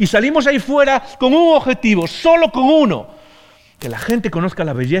ellos, y salimos ahí fuera con un objetivo, solo con uno, que la gente conozca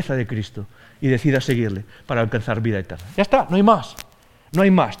la belleza de Cristo y decida seguirle para alcanzar vida eterna. Ya está, no hay más, no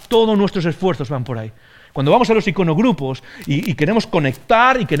hay más. Todos nuestros esfuerzos van por ahí. Cuando vamos a los iconogrupos y queremos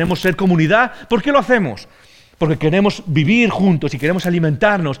conectar y queremos ser comunidad, ¿por qué lo hacemos? Porque queremos vivir juntos y queremos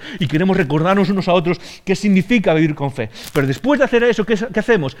alimentarnos y queremos recordarnos unos a otros qué significa vivir con fe. Pero después de hacer eso, ¿qué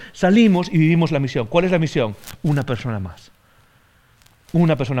hacemos? Salimos y vivimos la misión. ¿Cuál es la misión? Una persona más.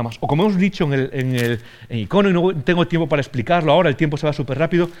 Una persona más. O como hemos dicho en Icono, y no tengo tiempo para explicarlo ahora, el tiempo se va súper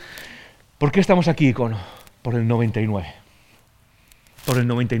rápido. ¿Por qué estamos aquí, Icono? Por el 99. Por el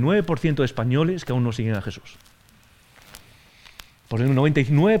 99% de españoles que aún no siguen a Jesús. Por el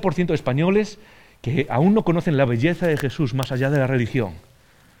 99% de españoles que aún no conocen la belleza de Jesús más allá de la religión.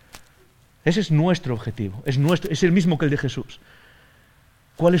 Ese es nuestro objetivo, es el mismo que el de Jesús.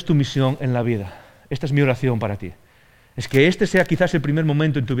 ¿Cuál es tu misión en la vida? Esta es mi oración para ti. Es que este sea quizás el primer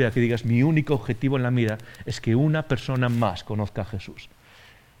momento en tu vida que digas, mi único objetivo en la vida es que una persona más conozca a Jesús.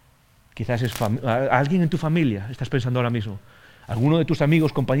 Quizás es alguien en tu familia, estás pensando ahora mismo, alguno de tus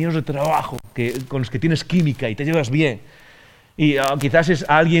amigos, compañeros de trabajo, con los que tienes química y te llevas bien. Y quizás es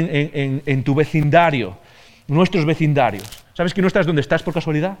alguien en tu vecindario, nuestros vecindarios. ¿Sabes que no estás donde estás por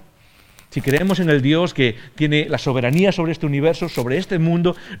casualidad? Si creemos en el Dios que tiene la soberanía sobre este universo, sobre este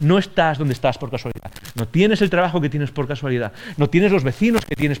mundo, no estás donde estás por casualidad. No tienes el trabajo que tienes por casualidad. No tienes los vecinos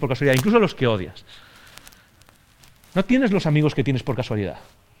que tienes por casualidad, incluso los que odias. No tienes los amigos que tienes por casualidad.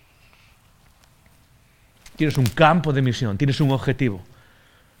 Tienes un campo de misión, tienes un objetivo.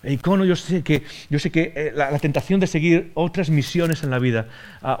 Icono, yo sé que la tentación de seguir otras misiones en la vida,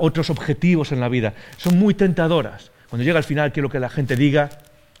 otros objetivos en la vida, son muy tentadoras. Cuando llega al final quiero que la gente diga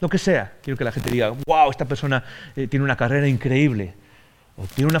lo que sea. Quiero que la gente diga, wow, esta persona tiene una carrera increíble, o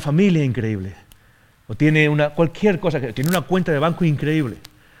tiene una familia increíble, o tiene cualquier cosa, tiene una cuenta de banco increíble,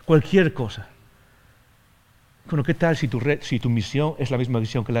 cualquier cosa. Bueno, ¿qué tal si tu misión es la misma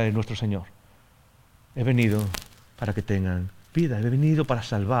misión que la de nuestro Señor? He venido para que tengan vida, he venido para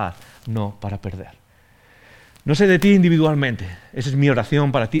salvar, no para perder. No sé de ti individualmente, esa es mi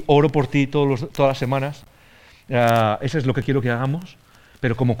oración para ti, oro por ti todas las semanas, eso es lo que quiero que hagamos.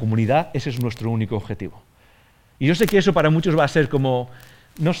 Pero como comunidad, ese es nuestro único objetivo. Y yo sé que eso para muchos va a ser como,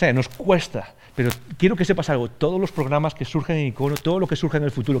 no sé, nos cuesta, pero quiero que sepas algo, todos los programas que surgen en Icono, todo lo que surge en el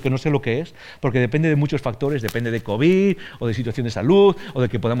futuro, que no sé lo que es, porque depende de muchos factores, depende de COVID, o de situación de salud, o de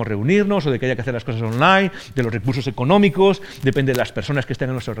que podamos reunirnos, o de que haya que hacer las cosas online, de los recursos económicos, depende de las personas que estén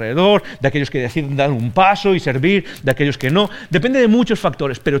a nuestro alrededor, de aquellos que deciden dar un paso y servir, de aquellos que no, depende de muchos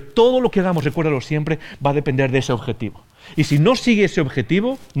factores, pero todo lo que hagamos, recuérdalo siempre, va a depender de ese objetivo. Y si no sigue ese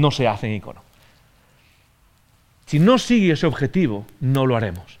objetivo, no se hace en Icono. Si no sigue ese objetivo, no lo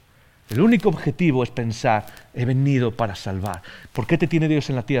haremos. El único objetivo es pensar, he venido para salvar. ¿Por qué te tiene Dios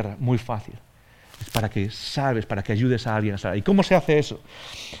en la tierra? Muy fácil. Es para que salves, para que ayudes a alguien a salvar. ¿Y cómo se hace eso?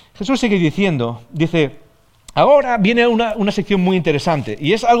 Jesús sigue diciendo, dice, ahora viene una sección muy interesante,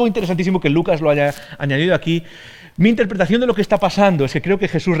 y es algo interesantísimo que Lucas lo haya añadido aquí. Mi interpretación de lo que está pasando es que creo que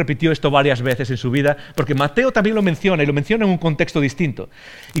Jesús repitió esto varias veces en su vida, porque Mateo también lo menciona, y lo menciona en un contexto distinto.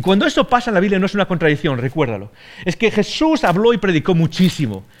 Y cuando eso pasa en la Biblia no es una contradicción, recuérdalo. Es que Jesús habló y predicó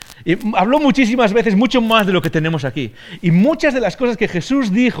muchísimo. Y habló muchísimas veces, mucho más de lo que tenemos aquí. Y muchas de las cosas que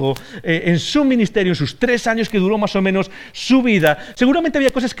Jesús dijo en su ministerio, en sus 3 años que duró más o menos su vida, seguramente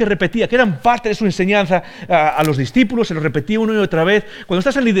había cosas que repetía, que eran parte de su enseñanza a los discípulos, se lo repetía una y otra vez. Cuando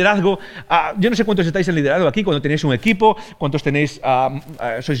estás en liderazgo, yo no sé cuántos estáis en liderazgo aquí, cuando tenéis un equipo, cuántos tenéis,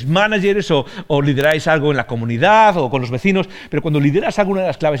 sois managers o lideráis algo en la comunidad o con los vecinos, pero cuando lideras algo, una de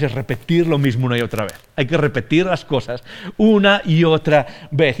las claves es repetir lo mismo una y otra vez. Hay que repetir las cosas una y otra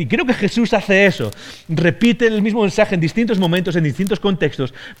vez. Y creo que Jesús hace eso, repite el mismo mensaje en distintos momentos, en distintos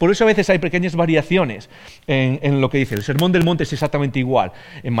contextos, por eso a veces hay pequeñas variaciones en lo que dice. El Sermón del Monte es exactamente igual.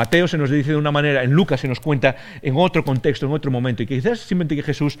 En Mateo se nos dice de una manera, en Lucas se nos cuenta en otro contexto, en otro momento, y quizás simplemente que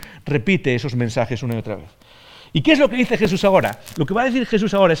Jesús repite esos mensajes una y otra vez. ¿Y qué es lo que dice Jesús ahora? Lo que va a decir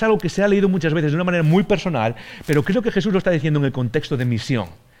Jesús ahora es algo que se ha leído muchas veces de una manera muy personal, pero creo que Jesús lo está diciendo en el contexto de misión.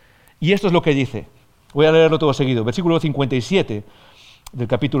 Y esto es lo que dice. Voy a leerlo todo seguido. Versículo 57 del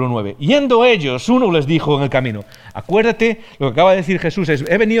capítulo 9. Yendo ellos, uno les dijo en el camino, acuérdate, lo que acaba de decir Jesús es,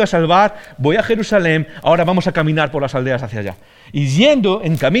 he venido a salvar, voy a Jerusalén, ahora vamos a caminar por las aldeas hacia allá. Y yendo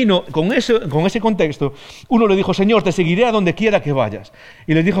en camino, con ese contexto, uno le dijo, Señor, te seguiré a donde quiera que vayas.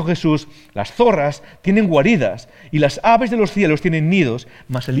 Y le dijo Jesús, las zorras tienen guaridas y las aves de los cielos tienen nidos,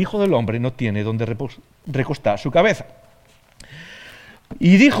 mas el Hijo del Hombre no tiene donde recostar su cabeza.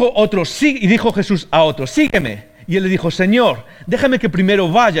 Y dijo Jesús a otro, sígueme. Y él le dijo, Señor, déjame que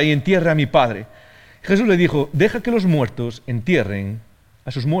primero vaya y entierre a mi padre. Jesús le dijo, deja que los muertos entierren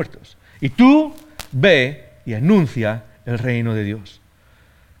a sus muertos. Y tú ve y anuncia el reino de Dios.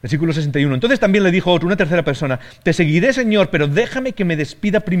 Versículo 61. Entonces también le dijo a otro, una tercera persona, te seguiré, Señor, pero déjame que me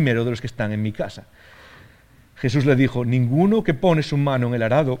despida primero de los que están en mi casa. Jesús le dijo, ninguno que pone su mano en el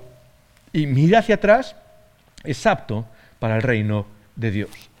arado y mira hacia atrás es apto para el reino de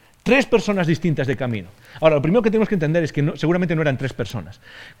Dios. 3 personas distintas de camino. Ahora, lo primero que tenemos que entender es que seguramente no eran 3 personas.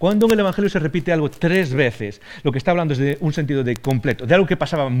 Cuando en el Evangelio se repite algo 3 veces, lo que está hablando es de un sentido de completo, de algo que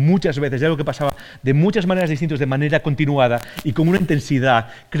pasaba muchas veces, de algo que pasaba de muchas maneras distintas, de manera continuada y con una intensidad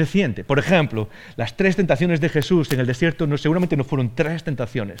creciente. Por ejemplo, las 3 tentaciones de Jesús en el desierto seguramente no fueron 3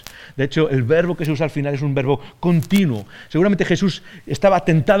 tentaciones. De hecho, el verbo que se usa al final es un verbo continuo. Seguramente Jesús estaba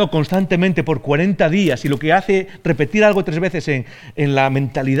tentado constantemente por 40 días y lo que hace repetir algo 3 veces en la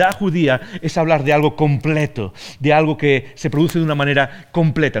mentalidad judía es hablar de algo completo. completo, de algo que se produce de una manera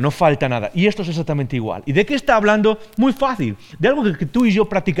completa, no falta nada. Y esto es exactamente igual. ¿Y de qué está hablando? Muy fácil, de algo que tú y yo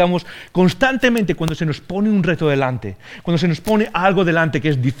practicamos constantemente cuando se nos pone un reto delante, cuando se nos pone algo delante que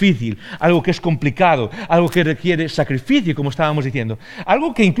es difícil, algo que es complicado, algo que requiere sacrificio, como estábamos diciendo.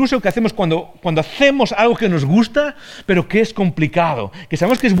 Algo que incluso que hacemos cuando hacemos algo que nos gusta, pero que es complicado, que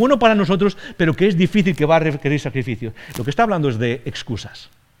sabemos que es bueno para nosotros, pero que es difícil, que va a requerir sacrificio. Lo que está hablando es de excusas.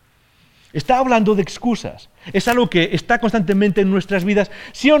 Está hablando de excusas. Es algo que está constantemente en nuestras vidas.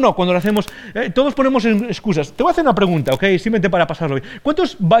 ¿Sí o no? Cuando lo hacemos, todos ponemos excusas. Te voy a hacer una pregunta, ¿ok? Simplemente para pasarlo bien.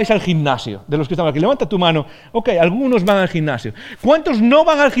 ¿Cuántos vais al gimnasio? De los que están aquí. Levanta tu mano. Ok, algunos van al gimnasio. ¿Cuántos no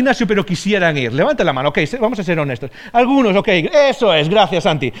van al gimnasio pero quisieran ir? Levanta la mano. Ok, vamos a ser honestos. Algunos, ok. Eso es. Gracias,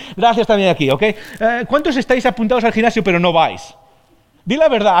 Santi. Gracias también aquí, ok. ¿Cuántos estáis apuntados al gimnasio pero no vais? Di la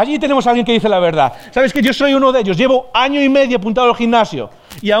verdad. Allí tenemos a alguien que dice la verdad. ¿Sabes que yo soy uno de ellos? Llevo 1 año y medio apuntado al gimnasio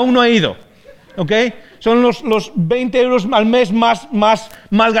y aún no he ido. ¿Ok? Son los 20 euros al mes más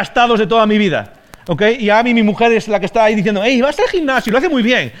gastados de toda mi vida. ¿Ok? Y a mí mi mujer es la que está ahí diciendo, hey, vas al gimnasio, lo hace muy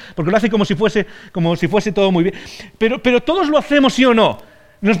bien, porque lo hace como si fuese todo muy bien. Pero todos lo hacemos, ¿sí o no?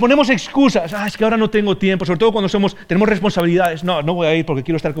 Nos ponemos excusas, es que ahora no tengo tiempo, sobre todo cuando tenemos responsabilidades. No voy a ir porque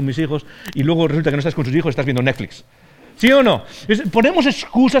quiero estar con mis hijos, y luego resulta que no estás con tus hijos, estás viendo Netflix. ¿Sí o no? Ponemos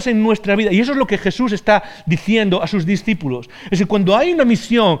excusas en nuestra vida, y eso es lo que Jesús está diciendo a sus discípulos. Es decir, cuando hay una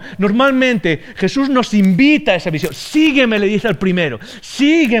misión, normalmente Jesús nos invita a esa misión. Sígueme, le dice al primero.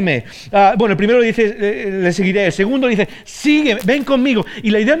 Sígueme. El primero le dice, le seguiré. El segundo le dice, sígueme, ven conmigo. Y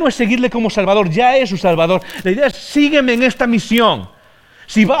la idea no es seguirle como Salvador, ya es su Salvador. La idea es, sígueme en esta misión.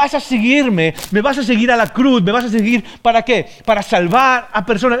 Si vas a seguirme, me vas a seguir a la cruz, me vas a seguir, ¿para qué? Para salvar a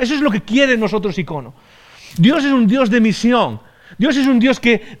personas. Eso es lo que quiere nosotros, Icono. Dios es un Dios de misión. Dios es un Dios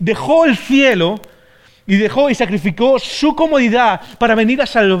que dejó el cielo y sacrificó su comodidad para venir a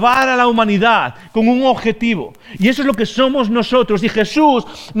salvar a la humanidad con un objetivo. Y eso es lo que somos nosotros. Y Jesús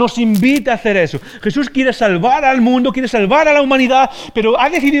nos invita a hacer eso. Jesús quiere salvar al mundo, quiere salvar a la humanidad, pero ha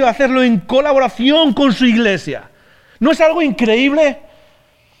decidido hacerlo en colaboración con su iglesia. ¿No es algo increíble?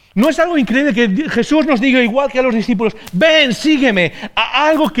 ¿No es algo increíble que Jesús nos diga, igual que a los discípulos, ven, sígueme a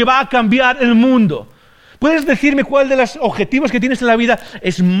algo que va a cambiar el mundo? ¿Puedes decirme cuál de los objetivos que tienes en la vida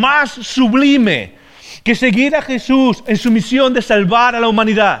es más sublime que seguir a Jesús en su misión de salvar a la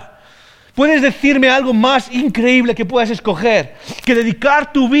humanidad? ¿Puedes decirme algo más increíble que puedas escoger que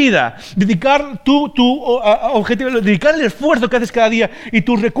dedicar tu vida, dedicar tu objetivo, dedicar el esfuerzo que haces cada día y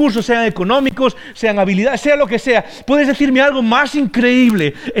tus recursos, sean económicos, sean habilidades, sea lo que sea? ¿Puedes decirme algo más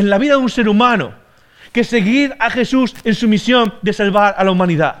increíble en la vida de un ser humano que seguir a Jesús en su misión de salvar a la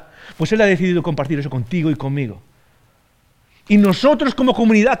humanidad? Pues Él ha decidido compartir eso contigo y conmigo. Y nosotros como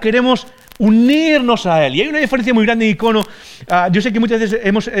comunidad queremos unirnos a Él. Y hay una diferencia muy grande en Icono. Yo sé que muchas veces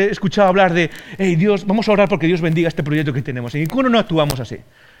hemos escuchado hablar de, hey Dios, vamos a orar porque Dios bendiga este proyecto que tenemos. En Icono no actuamos así.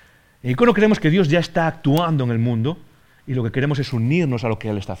 En Icono creemos que Dios ya está actuando en el mundo y lo que queremos es unirnos a lo que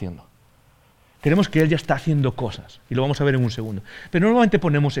Él está haciendo. Queremos que Él ya está haciendo cosas. Y lo vamos a ver en un segundo. Pero normalmente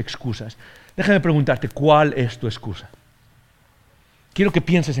ponemos excusas. Déjame preguntarte, ¿cuál es tu excusa? Quiero que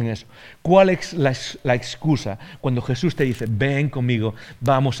pienses en eso. ¿Cuál es la excusa cuando Jesús te dice, ven conmigo,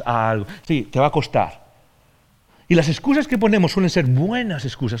 vamos a algo? Sí, te va a costar. Y las excusas que ponemos suelen ser buenas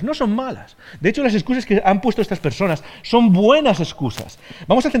excusas, no son malas. De hecho, las excusas que han puesto estas personas son buenas excusas.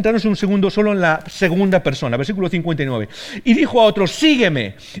 Vamos a centrarnos un segundo solo en la segunda persona, versículo 59. Y dijo a otro,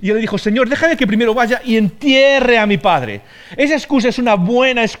 sígueme. Y él le dijo, Señor, déjame que primero vaya y entierre a mi padre. Esa excusa es una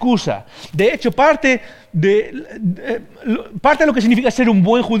buena excusa. De hecho, parte de lo que significa ser un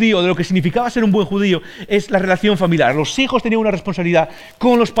buen judío, de lo que significaba ser un buen judío, es la relación familiar. Los hijos tenían una responsabilidad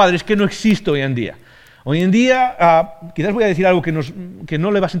con los padres que no existe hoy en día. Hoy en día, quizás voy a decir algo que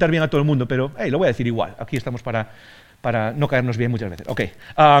no le va a sentar bien a todo el mundo, pero lo voy a decir igual. Aquí estamos para no caernos bien muchas veces. Okay.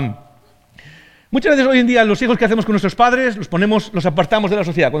 Muchas veces hoy en día los hijos que hacemos con nuestros padres los apartamos de la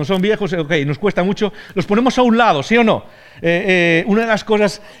sociedad. Cuando son viejos, nos cuesta mucho, los ponemos a un lado, ¿sí o no? Una de las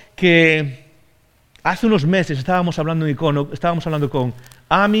cosas que hace unos meses estábamos hablando en Icono, estábamos hablando con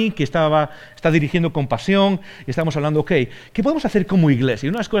Ami, que está dirigiendo Compasión, y estábamos hablando, ¿qué podemos hacer como iglesia? Y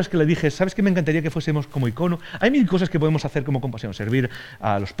una de las cosas que le dije, ¿sabes qué me encantaría que fuésemos como Icono? Hay 1000 cosas que podemos hacer como Compasión, servir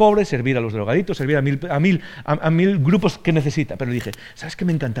a los pobres, servir a los drogaditos, servir a mil grupos que necesitan. Pero le dije, ¿sabes qué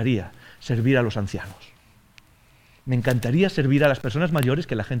me encantaría? Servir a los ancianos. Me encantaría servir a las personas mayores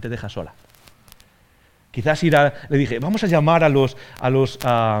que la gente deja sola. Quizás le dije, vamos a llamar a los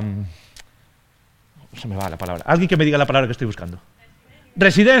se me va la palabra. Alguien que me diga la palabra que estoy buscando.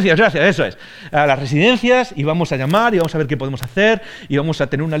 Residencias, gracias, eso es. A las residencias, y vamos a llamar y vamos a ver qué podemos hacer y vamos a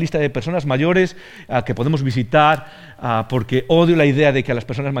tener una lista de personas mayores que podemos visitar, porque odio la idea de que a las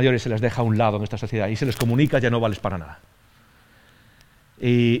personas mayores se las deja a un lado en esta sociedad y se les comunica ya no vales para nada.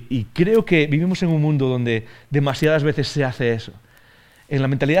 Y creo que vivimos en un mundo donde demasiadas veces se hace eso. En la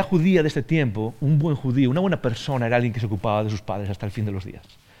mentalidad judía de este tiempo, un buen judío, una buena persona era alguien que se ocupaba de sus padres hasta el fin de los días.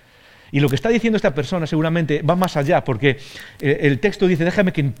 Y lo que está diciendo esta persona seguramente va más allá, porque el texto dice,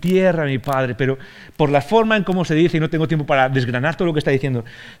 déjame que entierre a mi padre, pero por la forma en cómo se dice, y no tengo tiempo para desgranar todo lo que está diciendo,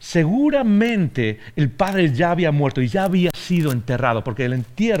 seguramente el padre ya había muerto y ya había sido enterrado, porque el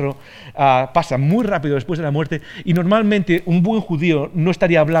entierro pasa muy rápido después de la muerte, y normalmente un buen judío no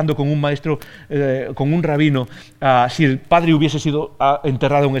estaría hablando con un maestro, con un rabino, si el padre hubiese sido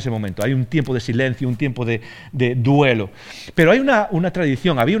enterrado en ese momento. Hay un tiempo de silencio, un tiempo de duelo. Pero hay una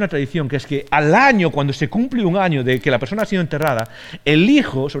tradición, había una tradición, que es que al año, cuando se cumple un año de que la persona ha sido enterrada, el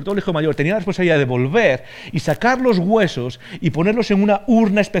hijo, sobre todo el hijo mayor, tenía la responsabilidad de volver y sacar los huesos y ponerlos en una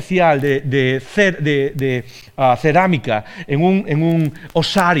urna especial de cerámica, en un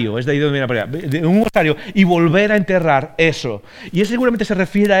osario, es de ahí donde viene la palabra, de un osario, y volver a enterrar eso. Y eso seguramente se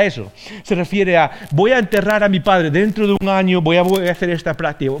refiere a eso. Se refiere a, voy a enterrar a mi padre dentro de un año, voy a hacer esta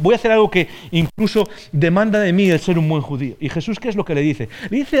práctica, voy a hacer algo que incluso demanda de mí el ser un buen judío. ¿Y Jesús qué es lo que le dice?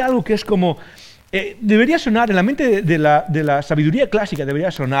 Le dice algo que es como, debería sonar, en la mente de la sabiduría clásica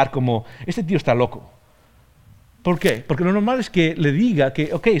debería sonar como, este tío está loco. ¿Por qué? Porque lo normal es que le diga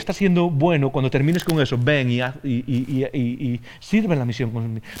que, ok, está siendo bueno, cuando termines con eso, ven y sirve en la misión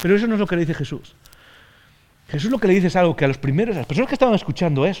conmigo. Pero eso no es lo que le dice Jesús. Jesús lo que le dice es algo que a las personas que estaban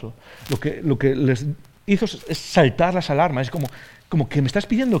escuchando eso, lo que les hizo es saltar las alarmas. Es como que me estás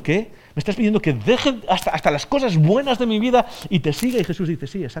pidiendo ¿qué? Me estás pidiendo que deje hasta las cosas buenas de mi vida y te siga. Y Jesús dice,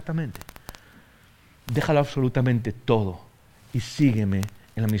 sí, exactamente. Déjalo absolutamente todo y sígueme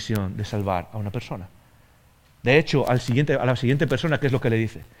en la misión de salvar a una persona. De hecho, a la siguiente persona, ¿qué es lo que le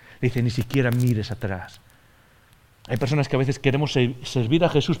dice? Le dice, ni siquiera mires atrás. Hay personas que a veces queremos servir a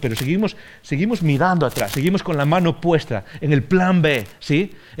Jesús, pero seguimos mirando atrás, seguimos con la mano puesta en el plan B,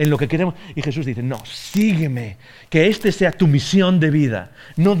 ¿sí? En lo que queremos. Y Jesús dice, no, sígueme, que este sea tu misión de vida.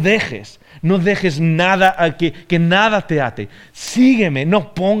 No dejes nada, que nada te ate. Sígueme,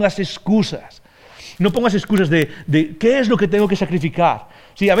 no pongas excusas. No pongas excusas de qué es lo que tengo que sacrificar.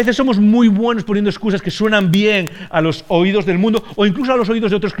 Sí, a veces somos muy buenos poniendo excusas que suenan bien a los oídos del mundo o incluso a los oídos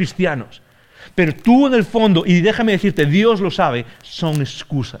de otros cristianos. Pero tú en el fondo, y déjame decirte, Dios lo sabe, son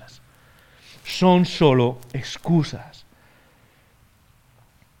excusas. Son solo excusas.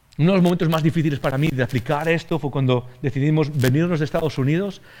 Uno de los momentos más difíciles para mí de aplicar esto fue cuando decidimos venirnos de Estados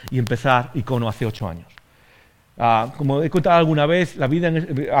Unidos y empezar Icono hace 8 años. Como he contado alguna vez,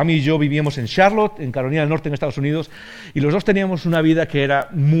 Amy y yo vivíamos en Charlotte, en Carolina del Norte, en Estados Unidos, y los dos teníamos una vida que era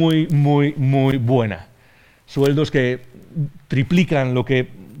muy, muy, muy buena. Sueldos que triplican lo que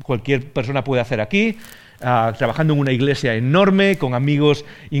cualquier persona puede hacer aquí, trabajando en una iglesia enorme, con amigos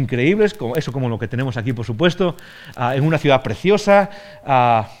increíbles, como lo que tenemos aquí, por supuesto, en una ciudad preciosa,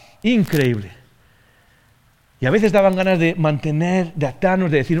 increíble. Y a veces daban ganas de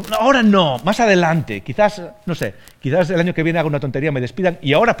atarnos, de decir, ahora no, más adelante, quizás el año que viene haga una tontería, me despidan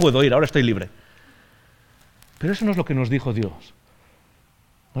y ahora puedo ir, ahora estoy libre. Pero eso no es lo que nos dijo Dios.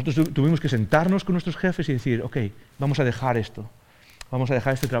 Nosotros tuvimos que sentarnos con nuestros jefes y decir, ok, vamos a dejar esto, vamos a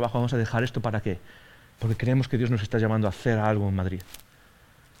dejar este trabajo, vamos a dejar esto, ¿para qué? Porque creemos que Dios nos está llamando a hacer algo en Madrid.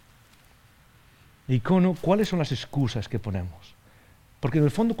 Icono, ¿cuáles son las excusas que ponemos? Porque en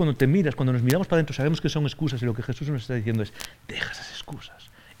el fondo cuando nos miramos para adentro, sabemos que son excusas y lo que Jesús nos está diciendo es, deja esas excusas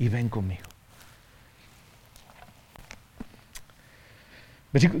y ven conmigo.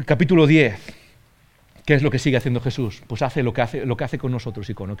 Capítulo 10. ¿Qué es lo que sigue haciendo Jesús? Pues hace lo que hace con nosotros,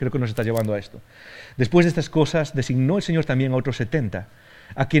 Icono. Creo que nos está llevando a esto. Después de estas cosas, designó el Señor también a otros 70,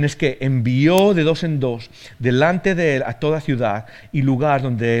 a quienes que envió de 2 en 2 delante de él a toda ciudad y lugar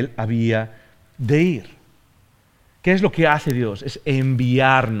donde él había de ir. ¿Qué es lo que hace Dios? Es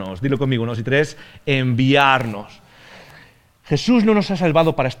enviarnos. Dilo conmigo, 1, 2 y 3. Enviarnos. Jesús no nos ha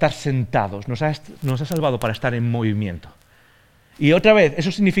salvado para estar sentados, nos ha salvado para estar en movimiento. Y otra vez,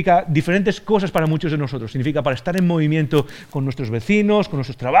 eso significa diferentes cosas para muchos de nosotros. Significa para estar en movimiento con nuestros vecinos, con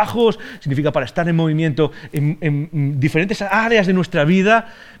nuestros trabajos, significa para estar en movimiento en diferentes áreas de nuestra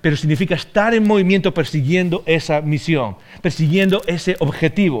vida, pero significa estar en movimiento persiguiendo esa misión, persiguiendo ese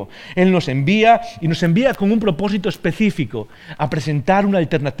objetivo. Él nos envía y nos envía con un propósito específico, a presentar una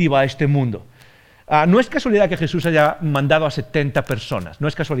alternativa a este mundo. No es casualidad que Jesús haya mandado a 70 personas, no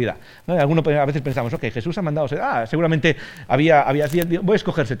es casualidad, ¿no? A veces pensamos, ok, Jesús ha mandado, seguramente había 100, voy a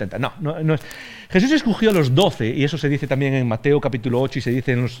escoger 70. No es. Jesús escogió a los 12, y eso se dice también en Mateo capítulo 8 y se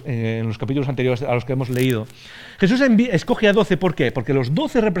dice en los capítulos anteriores a los que hemos leído. Jesús escoge a 12, ¿por qué? Porque los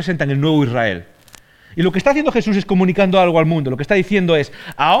 12 representan el nuevo Israel. Y lo que está haciendo Jesús es comunicando algo al mundo. Lo que está diciendo es,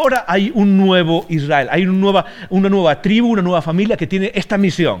 ahora hay un nuevo Israel, hay una nueva tribu, una nueva familia que tiene esta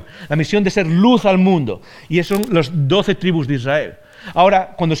misión, la misión de ser luz al mundo. Y esos son los 12 tribus de Israel.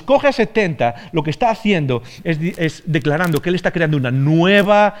 Ahora, cuando escoge a 70, lo que está haciendo es declarando que Él está creando una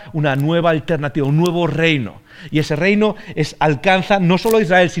nueva alternativa, un nuevo reino. Y ese reino alcanza no solo a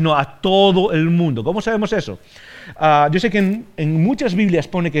Israel, sino a todo el mundo. ¿Cómo sabemos eso? Yo sé que en muchas Biblias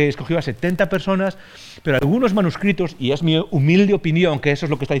pone que escogió a 70 personas, pero algunos manuscritos, y es mi humilde opinión que eso es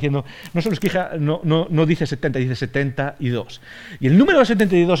lo que está diciendo, no dice 70, dice 72. Y el número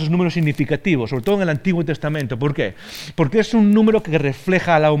 72 es un número significativo, sobre todo en el Antiguo Testamento. ¿Por qué? Porque es un número que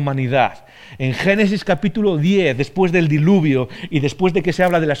refleja a la humanidad. En Génesis capítulo 10, después del diluvio y después de que se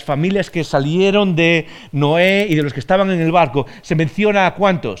habla de las familias que salieron de Noé y de los que estaban en el barco, se menciona a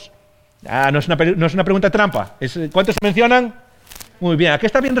 ¿cuántos? No es una pregunta trampa. ¿Cuántos se mencionan? Muy bien. Aquí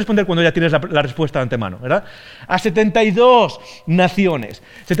está bien responder cuando ya tienes la respuesta de antemano, ¿verdad? A 72 naciones.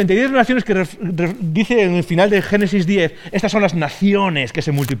 72 naciones que dice en el final de Génesis 10, estas son las naciones que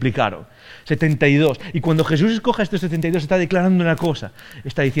se multiplicaron. 72. Y cuando Jesús escoge a estos 72 está declarando una cosa.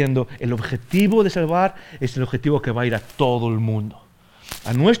 Está diciendo, el objetivo de salvar es el objetivo que va a ir a todo el mundo.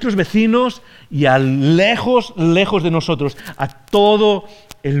 A nuestros vecinos y a lejos de nosotros, a todo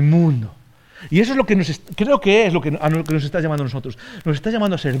el mundo. Y eso es lo que creo que es lo que nos está llamando a nosotros. Nos está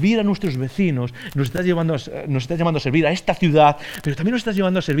llamando a servir a nuestros vecinos, nos está llamando a servir a esta ciudad, pero también nos está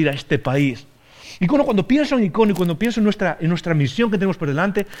llevando a servir a este país. Y cuando pienso en Icono y cuando pienso en nuestra misión que tenemos por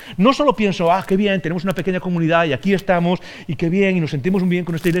delante, no solo pienso, qué bien, tenemos una pequeña comunidad y aquí estamos, y qué bien, y nos sentimos muy bien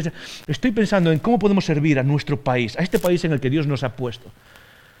con nuestra iglesia. Estoy pensando en cómo podemos servir a nuestro país, a este país en el que Dios nos ha puesto.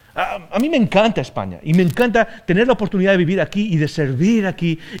 A mí me encanta España y me encanta tener la oportunidad de vivir aquí y de servir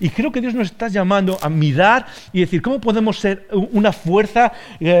aquí, y creo que Dios nos está llamando a mirar y decir cómo podemos ser una fuerza,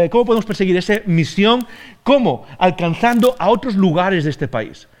 cómo podemos perseguir esa misión, cómo alcanzando a otros lugares de este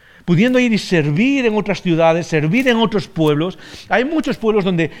país, pudiendo ir y servir en otras ciudades, servir en otros pueblos. Hay muchos pueblos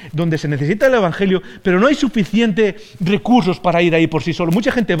donde se necesita el Evangelio, pero no hay suficientes recursos para ir ahí por sí solo.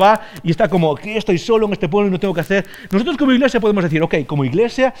 Mucha gente va y está como, aquí estoy solo en este pueblo y no tengo que hacer. Nosotros como iglesia podemos decir, ok, como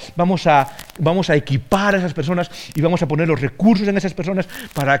iglesia vamos a equipar a esas personas y vamos a poner los recursos en esas personas.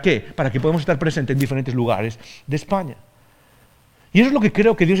 ¿Para qué? Para que podamos estar presentes en diferentes lugares de España. Y eso es lo que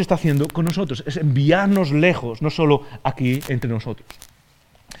creo que Dios está haciendo con nosotros, es enviarnos lejos, no solo aquí entre nosotros.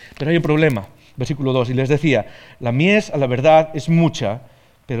 Pero hay un problema, versículo 2, y les decía, la mies a la verdad es mucha,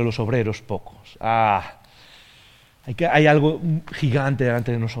 pero los obreros pocos. Hay algo gigante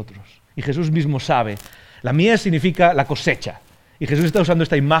delante de nosotros. Y Jesús mismo sabe, la mies significa la cosecha. Y Jesús está usando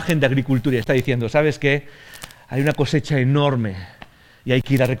esta imagen de agricultura y está diciendo, ¿sabes qué? Hay una cosecha enorme y hay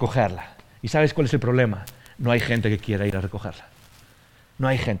que ir a recogerla. ¿Y sabes cuál es el problema? No hay gente que quiera ir a recogerla. No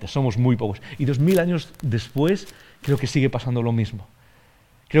hay gente, somos muy pocos. Y 2000 años después, creo que sigue pasando lo mismo.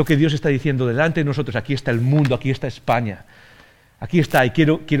 Creo que Dios está diciendo delante de nosotros, aquí está el mundo, aquí está España, aquí está, y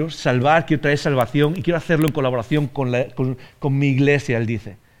quiero salvar, quiero traer salvación, y quiero hacerlo en colaboración con mi iglesia, Él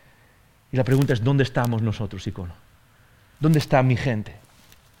dice. Y la pregunta es, ¿dónde estamos nosotros, Icono? ¿Dónde está mi gente?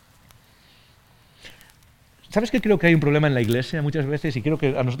 ¿Sabes que creo que hay un problema en la iglesia muchas veces? Y creo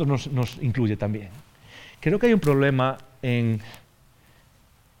que a nosotros nos incluye también. Creo que hay un problema en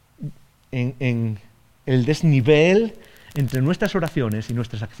el desnivel entre nuestras oraciones y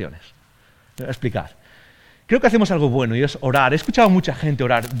nuestras acciones. Voy a explicar. Creo que hacemos algo bueno y es orar. He escuchado a mucha gente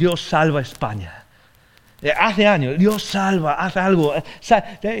orar, Dios salva a España. Hace años, Dios salva, haz algo,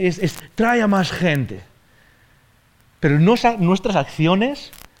 trae a más gente. Pero nuestras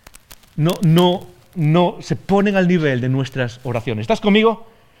acciones no se ponen al nivel de nuestras oraciones. ¿Estás conmigo?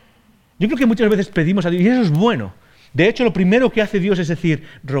 Yo creo que muchas veces pedimos a Dios, y eso es bueno. De hecho, lo primero que hace Dios es decir,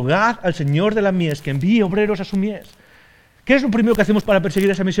 rogad al Señor de la mies que envíe obreros a su mies. ¿Qué es lo primero que hacemos para perseguir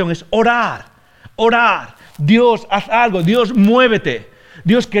esa misión? Es orar, orar. Dios, haz algo. Dios, muévete.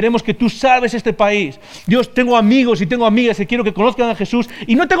 Dios, queremos que tú salves este país. Dios, tengo amigos y tengo amigas que quiero que conozcan a Jesús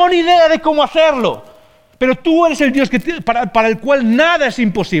y no tengo ni idea de cómo hacerlo. Pero tú eres el Dios para el cual nada es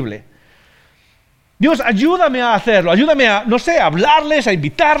imposible. Dios, ayúdame a hacerlo. Ayúdame a, a hablarles, a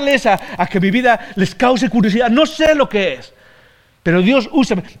invitarles, a que mi vida les cause curiosidad. No sé lo que es. Pero Dios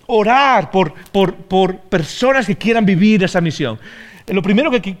usa orar por personas que quieran vivir esa misión. Lo primero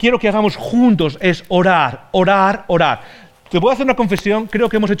que quiero que hagamos juntos es orar, orar, orar. Te voy a hacer una confesión, creo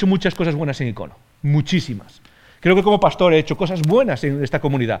que hemos hecho muchas cosas buenas en Icono. muchísimas. Creo que como pastor he hecho cosas buenas en esta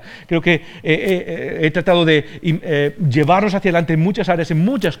comunidad. Creo que he tratado de llevarnos hacia adelante en muchas áreas, en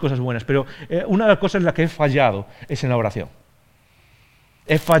muchas cosas buenas, pero una de las cosas en las que he fallado es en la oración.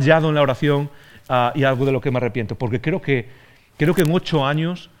 He fallado en la oración y algo de lo que me arrepiento, porque creo que en 8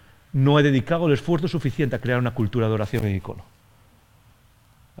 años no he dedicado el esfuerzo suficiente a crear una cultura de oración en Icono.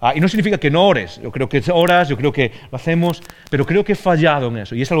 Y no significa que no ores, yo creo que oras, yo creo que lo hacemos, pero creo que he fallado en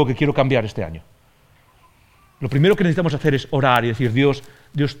eso y es algo que quiero cambiar este año. Lo primero que necesitamos hacer es orar y decir, Dios,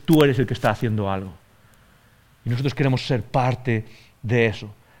 tú eres el que está haciendo algo. Y nosotros queremos ser parte de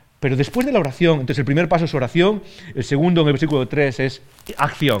eso. Pero después de la oración, entonces el primer paso es oración, el segundo en el versículo 3 es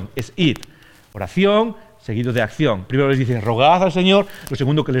acción, es id. Oración seguido de acción. Primero les dice, rogad al Señor, lo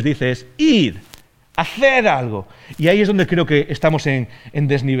segundo que les dice es id, haced algo. Y ahí es donde creo que estamos en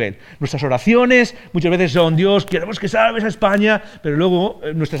desnivel. Nuestras oraciones muchas veces son, Dios, queremos que salves a España, pero luego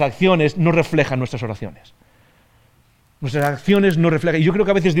nuestras acciones no reflejan nuestras oraciones. Nuestras acciones no reflejan. Y yo creo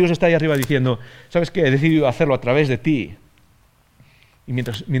que a veces Dios está ahí arriba diciendo, ¿sabes qué? He decidido hacerlo a través de ti. Y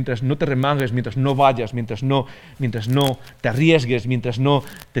mientras no te remangues, mientras no vayas, mientras no te arriesgues, mientras no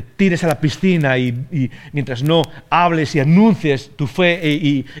te tires a la piscina y mientras no hables y anuncies tu fe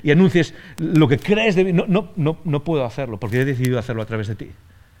y anuncies lo que crees de mí, no puedo hacerlo porque he decidido hacerlo a través de ti.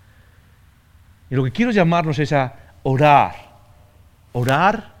 Y lo que quiero llamarnos es a orar.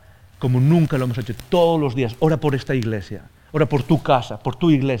 Orar como nunca lo hemos hecho, todos los días. Ora por esta iglesia, ora por tu casa, por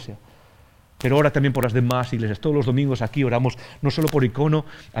tu iglesia, pero ora también por las demás iglesias. Todos los domingos aquí oramos, no solo por Icono,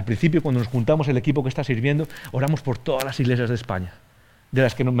 al principio cuando nos juntamos el equipo que está sirviendo, oramos por todas las iglesias de España, de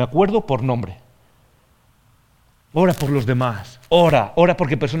las que no me acuerdo por nombre. Ora por los demás, ora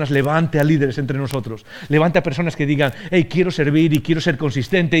porque personas levante a líderes entre nosotros, levante a personas que digan, hey, quiero servir y quiero ser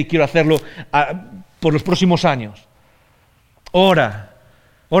consistente y quiero hacerlo por los próximos años. Ora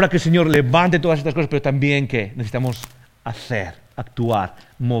que el Señor levante todas estas cosas, pero también que necesitamos hacer, actuar,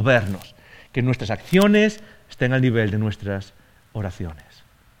 movernos, que nuestras acciones estén al nivel de nuestras oraciones.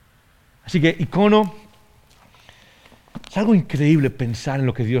 Así que Icono, es algo increíble pensar en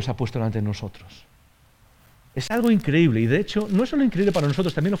lo que Dios ha puesto delante de nosotros. Es algo increíble y de hecho no es solo increíble para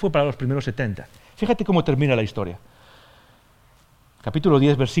nosotros, también lo fue para los primeros 70. Fíjate cómo termina la historia. Capítulo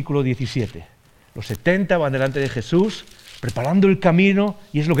 10, versículo 17. Los 70 van delante de Jesús, preparando el camino,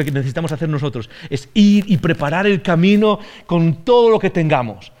 y es lo que necesitamos hacer nosotros, es ir y preparar el camino con todo lo que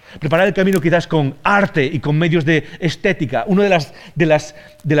tengamos. Preparar el camino quizás con arte y con medios de estética, una de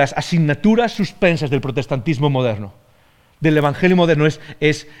las asignaturas suspensas del protestantismo moderno, del evangelio moderno,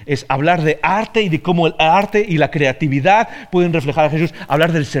 es hablar de arte y de cómo el arte y la creatividad pueden reflejar a Jesús,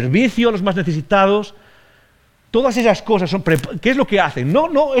 hablar del servicio a los más necesitados. Todas esas cosas son, ¿qué es lo que hacen?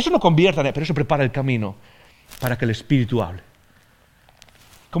 No, eso no convierte, pero eso prepara el camino para que el Espíritu hable.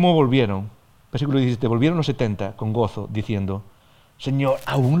 ¿Cómo volvieron? Versículo 17, volvieron los 70 con gozo, diciendo, Señor,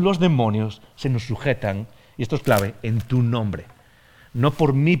 aún los demonios se nos sujetan, y esto es clave, en tu nombre. No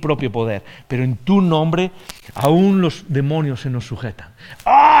por mi propio poder, pero en tu nombre aún los demonios se nos sujetan.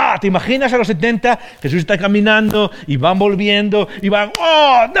 ¿Te imaginas a los 70? Jesús está caminando y van volviendo y van,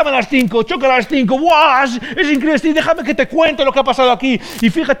 dame las 5, choca las 5, ¡wow! Es increíble, sí, déjame que te cuente lo que ha pasado aquí. Y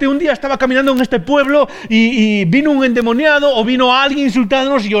fíjate, un día estaba caminando en este pueblo y vino un endemoniado o vino alguien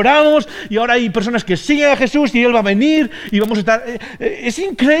insultándonos y oramos y ahora hay personas que siguen a Jesús y Él va a venir y vamos a estar... es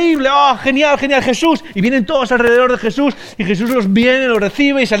increíble, genial, Jesús. Y vienen todos alrededor de Jesús y Jesús los viene, los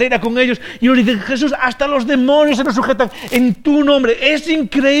recibe y se alegra con ellos y nos dice, Jesús, hasta los demonios se nos sujetan en tu nombre. Es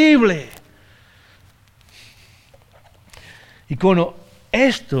increíble. Icono,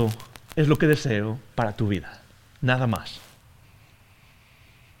 esto es lo que deseo para tu vida, nada más.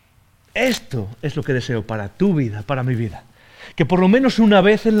 Esto es lo que deseo para tu vida, para mi vida. Que por lo menos una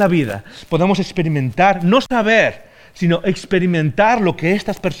vez en la vida podamos experimentar, no saber, sino experimentar lo que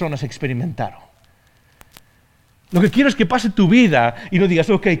estas personas experimentaron. Lo que quiero es que pase tu vida y no digas,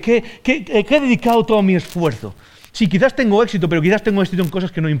 ok, ¿qué he dedicado todo mi esfuerzo? Sí, quizás tengo éxito, pero quizás tengo éxito en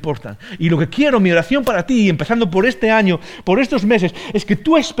cosas que no importan. Y lo que quiero, mi oración para ti, empezando por este año, por estos meses, es que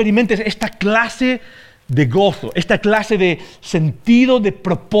tú experimentes esta clase de gozo, esta clase de sentido de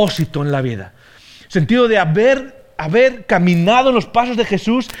propósito en la vida. Sentido de haber caminado en los pasos de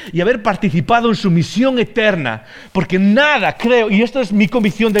Jesús y haber participado en su misión eterna. Porque nada, creo, y esto es mi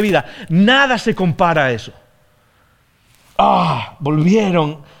convicción de vida, nada se compara a eso.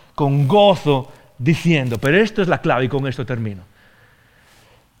 Volvieron con gozo diciendo, pero esto es la clave y con esto termino.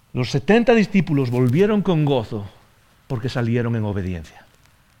 Los 70 discípulos volvieron con gozo porque salieron en obediencia.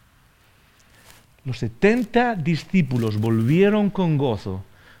 Los 70 discípulos volvieron con gozo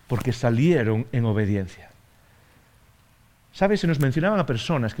porque salieron en obediencia. ¿Sabes? Se nos mencionaban a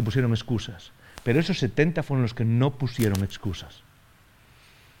personas que pusieron excusas. Pero esos 70 fueron los que no pusieron excusas.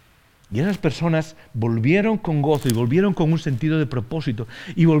 Y esas personas volvieron con gozo y volvieron con un sentido de propósito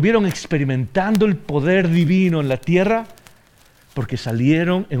y volvieron experimentando el poder divino en la tierra porque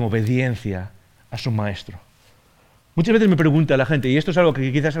salieron en obediencia a su maestro. Muchas veces me pregunta la gente, y esto es algo que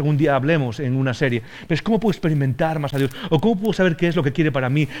quizás algún día hablemos en una serie, pero es ¿cómo puedo experimentar más a Dios? ¿O cómo puedo saber qué es lo que quiere para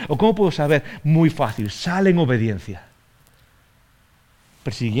mí? ¿O cómo puedo saber? Muy fácil, sale en obediencia,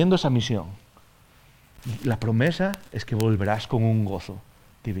 persiguiendo esa misión. Y la promesa es que volverás con un gozo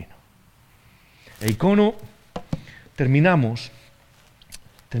divino. E Icono, terminamos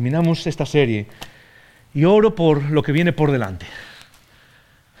esta serie y oro por lo que viene por delante.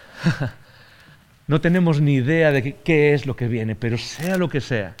 No tenemos ni idea de qué es lo que viene, pero sea lo que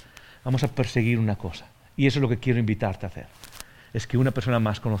sea, vamos a perseguir una cosa. Y eso es lo que quiero invitarte a hacer. Es que una persona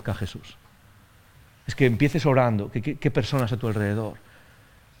más conozca a Jesús. Es que empieces orando, qué personas a tu alrededor,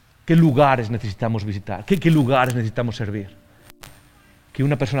 qué lugares necesitamos visitar, qué lugares necesitamos servir. Que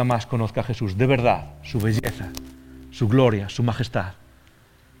una persona más conozca a Jesús, de verdad, su belleza, su gloria, su majestad.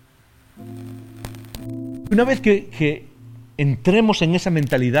 Una vez que entremos en esa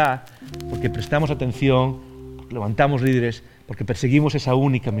mentalidad, porque prestamos atención, porque levantamos líderes, porque perseguimos esa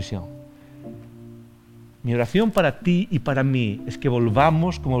única misión. Mi oración para ti y para mí es que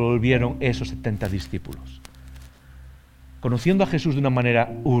volvamos como volvieron esos 70 discípulos. Conociendo a Jesús de una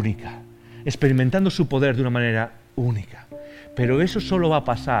manera única, experimentando su poder de una manera única. Pero eso solo va a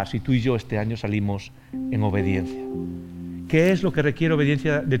pasar si tú y yo este año salimos en obediencia. ¿Qué es lo que requiere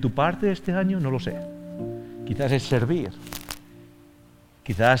obediencia de tu parte este año? No lo sé. Quizás es servir.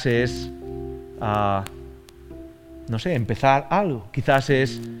 Quizás es, empezar algo. Quizás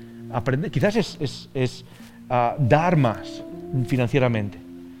es aprender. Quizás es dar más financieramente.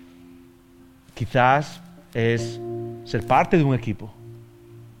 Quizás es ser parte de un equipo.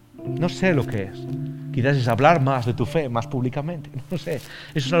 No sé lo que es. Quizás es hablar más de tu fe, más públicamente. No sé. Eso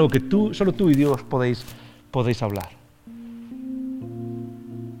es algo que solo tú y Dios podéis hablar.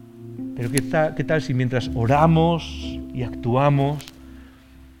 Pero ¿qué tal si mientras oramos y actuamos,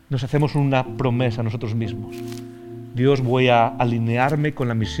 nos hacemos una promesa a nosotros mismos? Dios, voy a alinearme con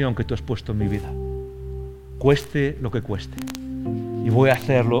la misión que tú has puesto en mi vida. Cueste lo que cueste. Y voy a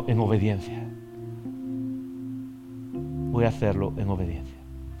hacerlo en obediencia. Voy a hacerlo en obediencia.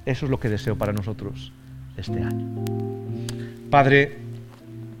 Eso es lo que deseo para nosotros este año. Padre,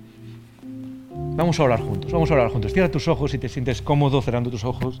 vamos a orar juntos. Cierra tus ojos si te sientes cómodo cerrando tus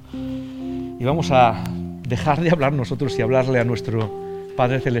ojos. Y vamos a dejar de hablar nosotros y hablarle a nuestro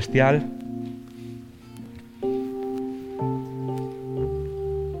Padre Celestial.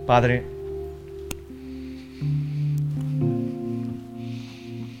 Padre,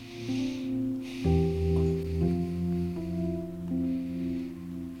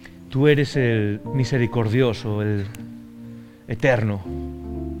 tú eres el misericordioso, el eterno.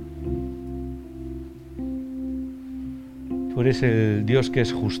 Tú eres el Dios que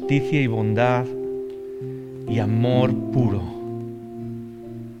es justicia y bondad y amor puro.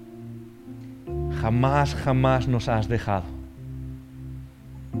 Jamás nos has dejado.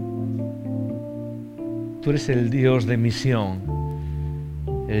 Tú eres el Dios de misión,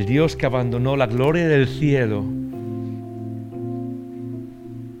 el Dios que abandonó la gloria del cielo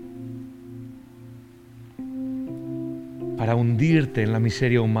para hundirte en la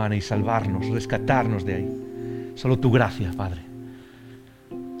miseria humana y salvarnos, rescatarnos de ahí. Solo tu gracia, Padre.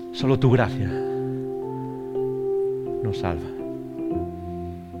 Solo tu gracia nos salva.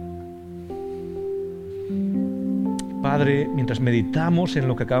 Padre, mientras meditamos en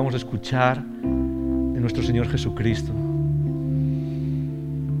lo que acabamos de escuchar de nuestro Señor Jesucristo,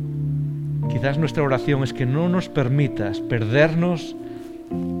 quizás nuestra oración es que no nos permitas perdernos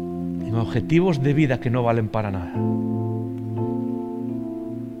en objetivos de vida que no valen para nada.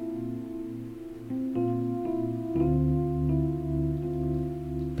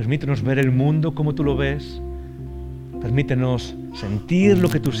 Permítenos ver el mundo como tú lo ves. Permítenos sentir lo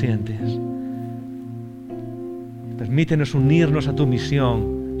que tú sientes. Permítenos unirnos a tu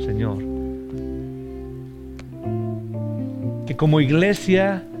misión, Señor. Que como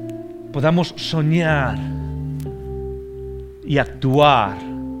iglesia podamos soñar y actuar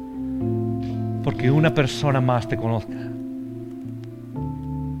porque una persona más te conozca.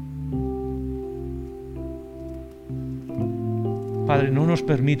 Padre, no nos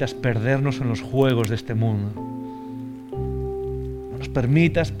permitas perdernos en los juegos de este mundo. No nos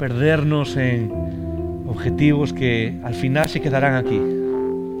permitas perdernos en objetivos que al final se quedarán aquí.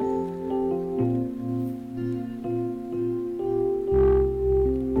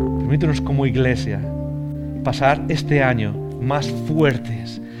 Permítenos como iglesia pasar este año más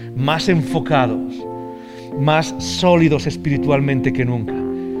fuertes, más enfocados, más sólidos espiritualmente que nunca.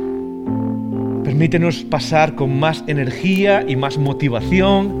 Permítenos pasar con más energía y más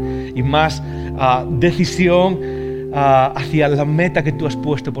motivación y más decisión hacia la meta que tú has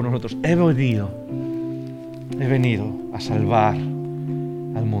puesto por nosotros. He venido a salvar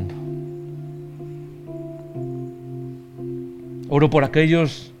al mundo. Oro por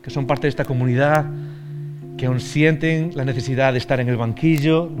aquellos que son parte de esta comunidad, que aún sienten la necesidad de estar en el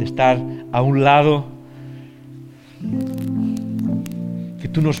banquillo, de estar a un lado. Que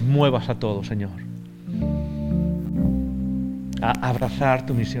tú nos muevas a todos, Señor, a abrazar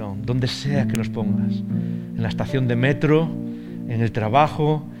tu misión, donde sea que nos pongas, en la estación de metro, en el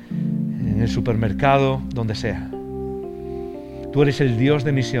trabajo, en el supermercado, donde sea. Tú eres el Dios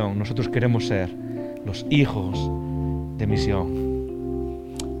de misión, nosotros queremos ser los hijos de misión.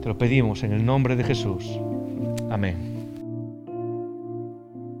 Te lo pedimos en el nombre de Jesús. Amén.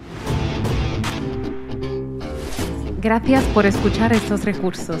 Gracias por escuchar estos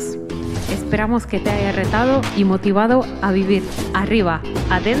recursos. Esperamos que te haya retado y motivado a vivir arriba,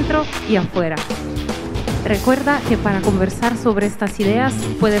 adentro y afuera. Recuerda que para conversar sobre estas ideas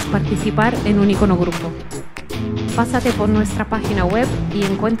puedes participar en un icono grupo. Pásate por nuestra página web y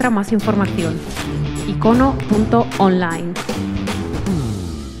encuentra más información: icono.online.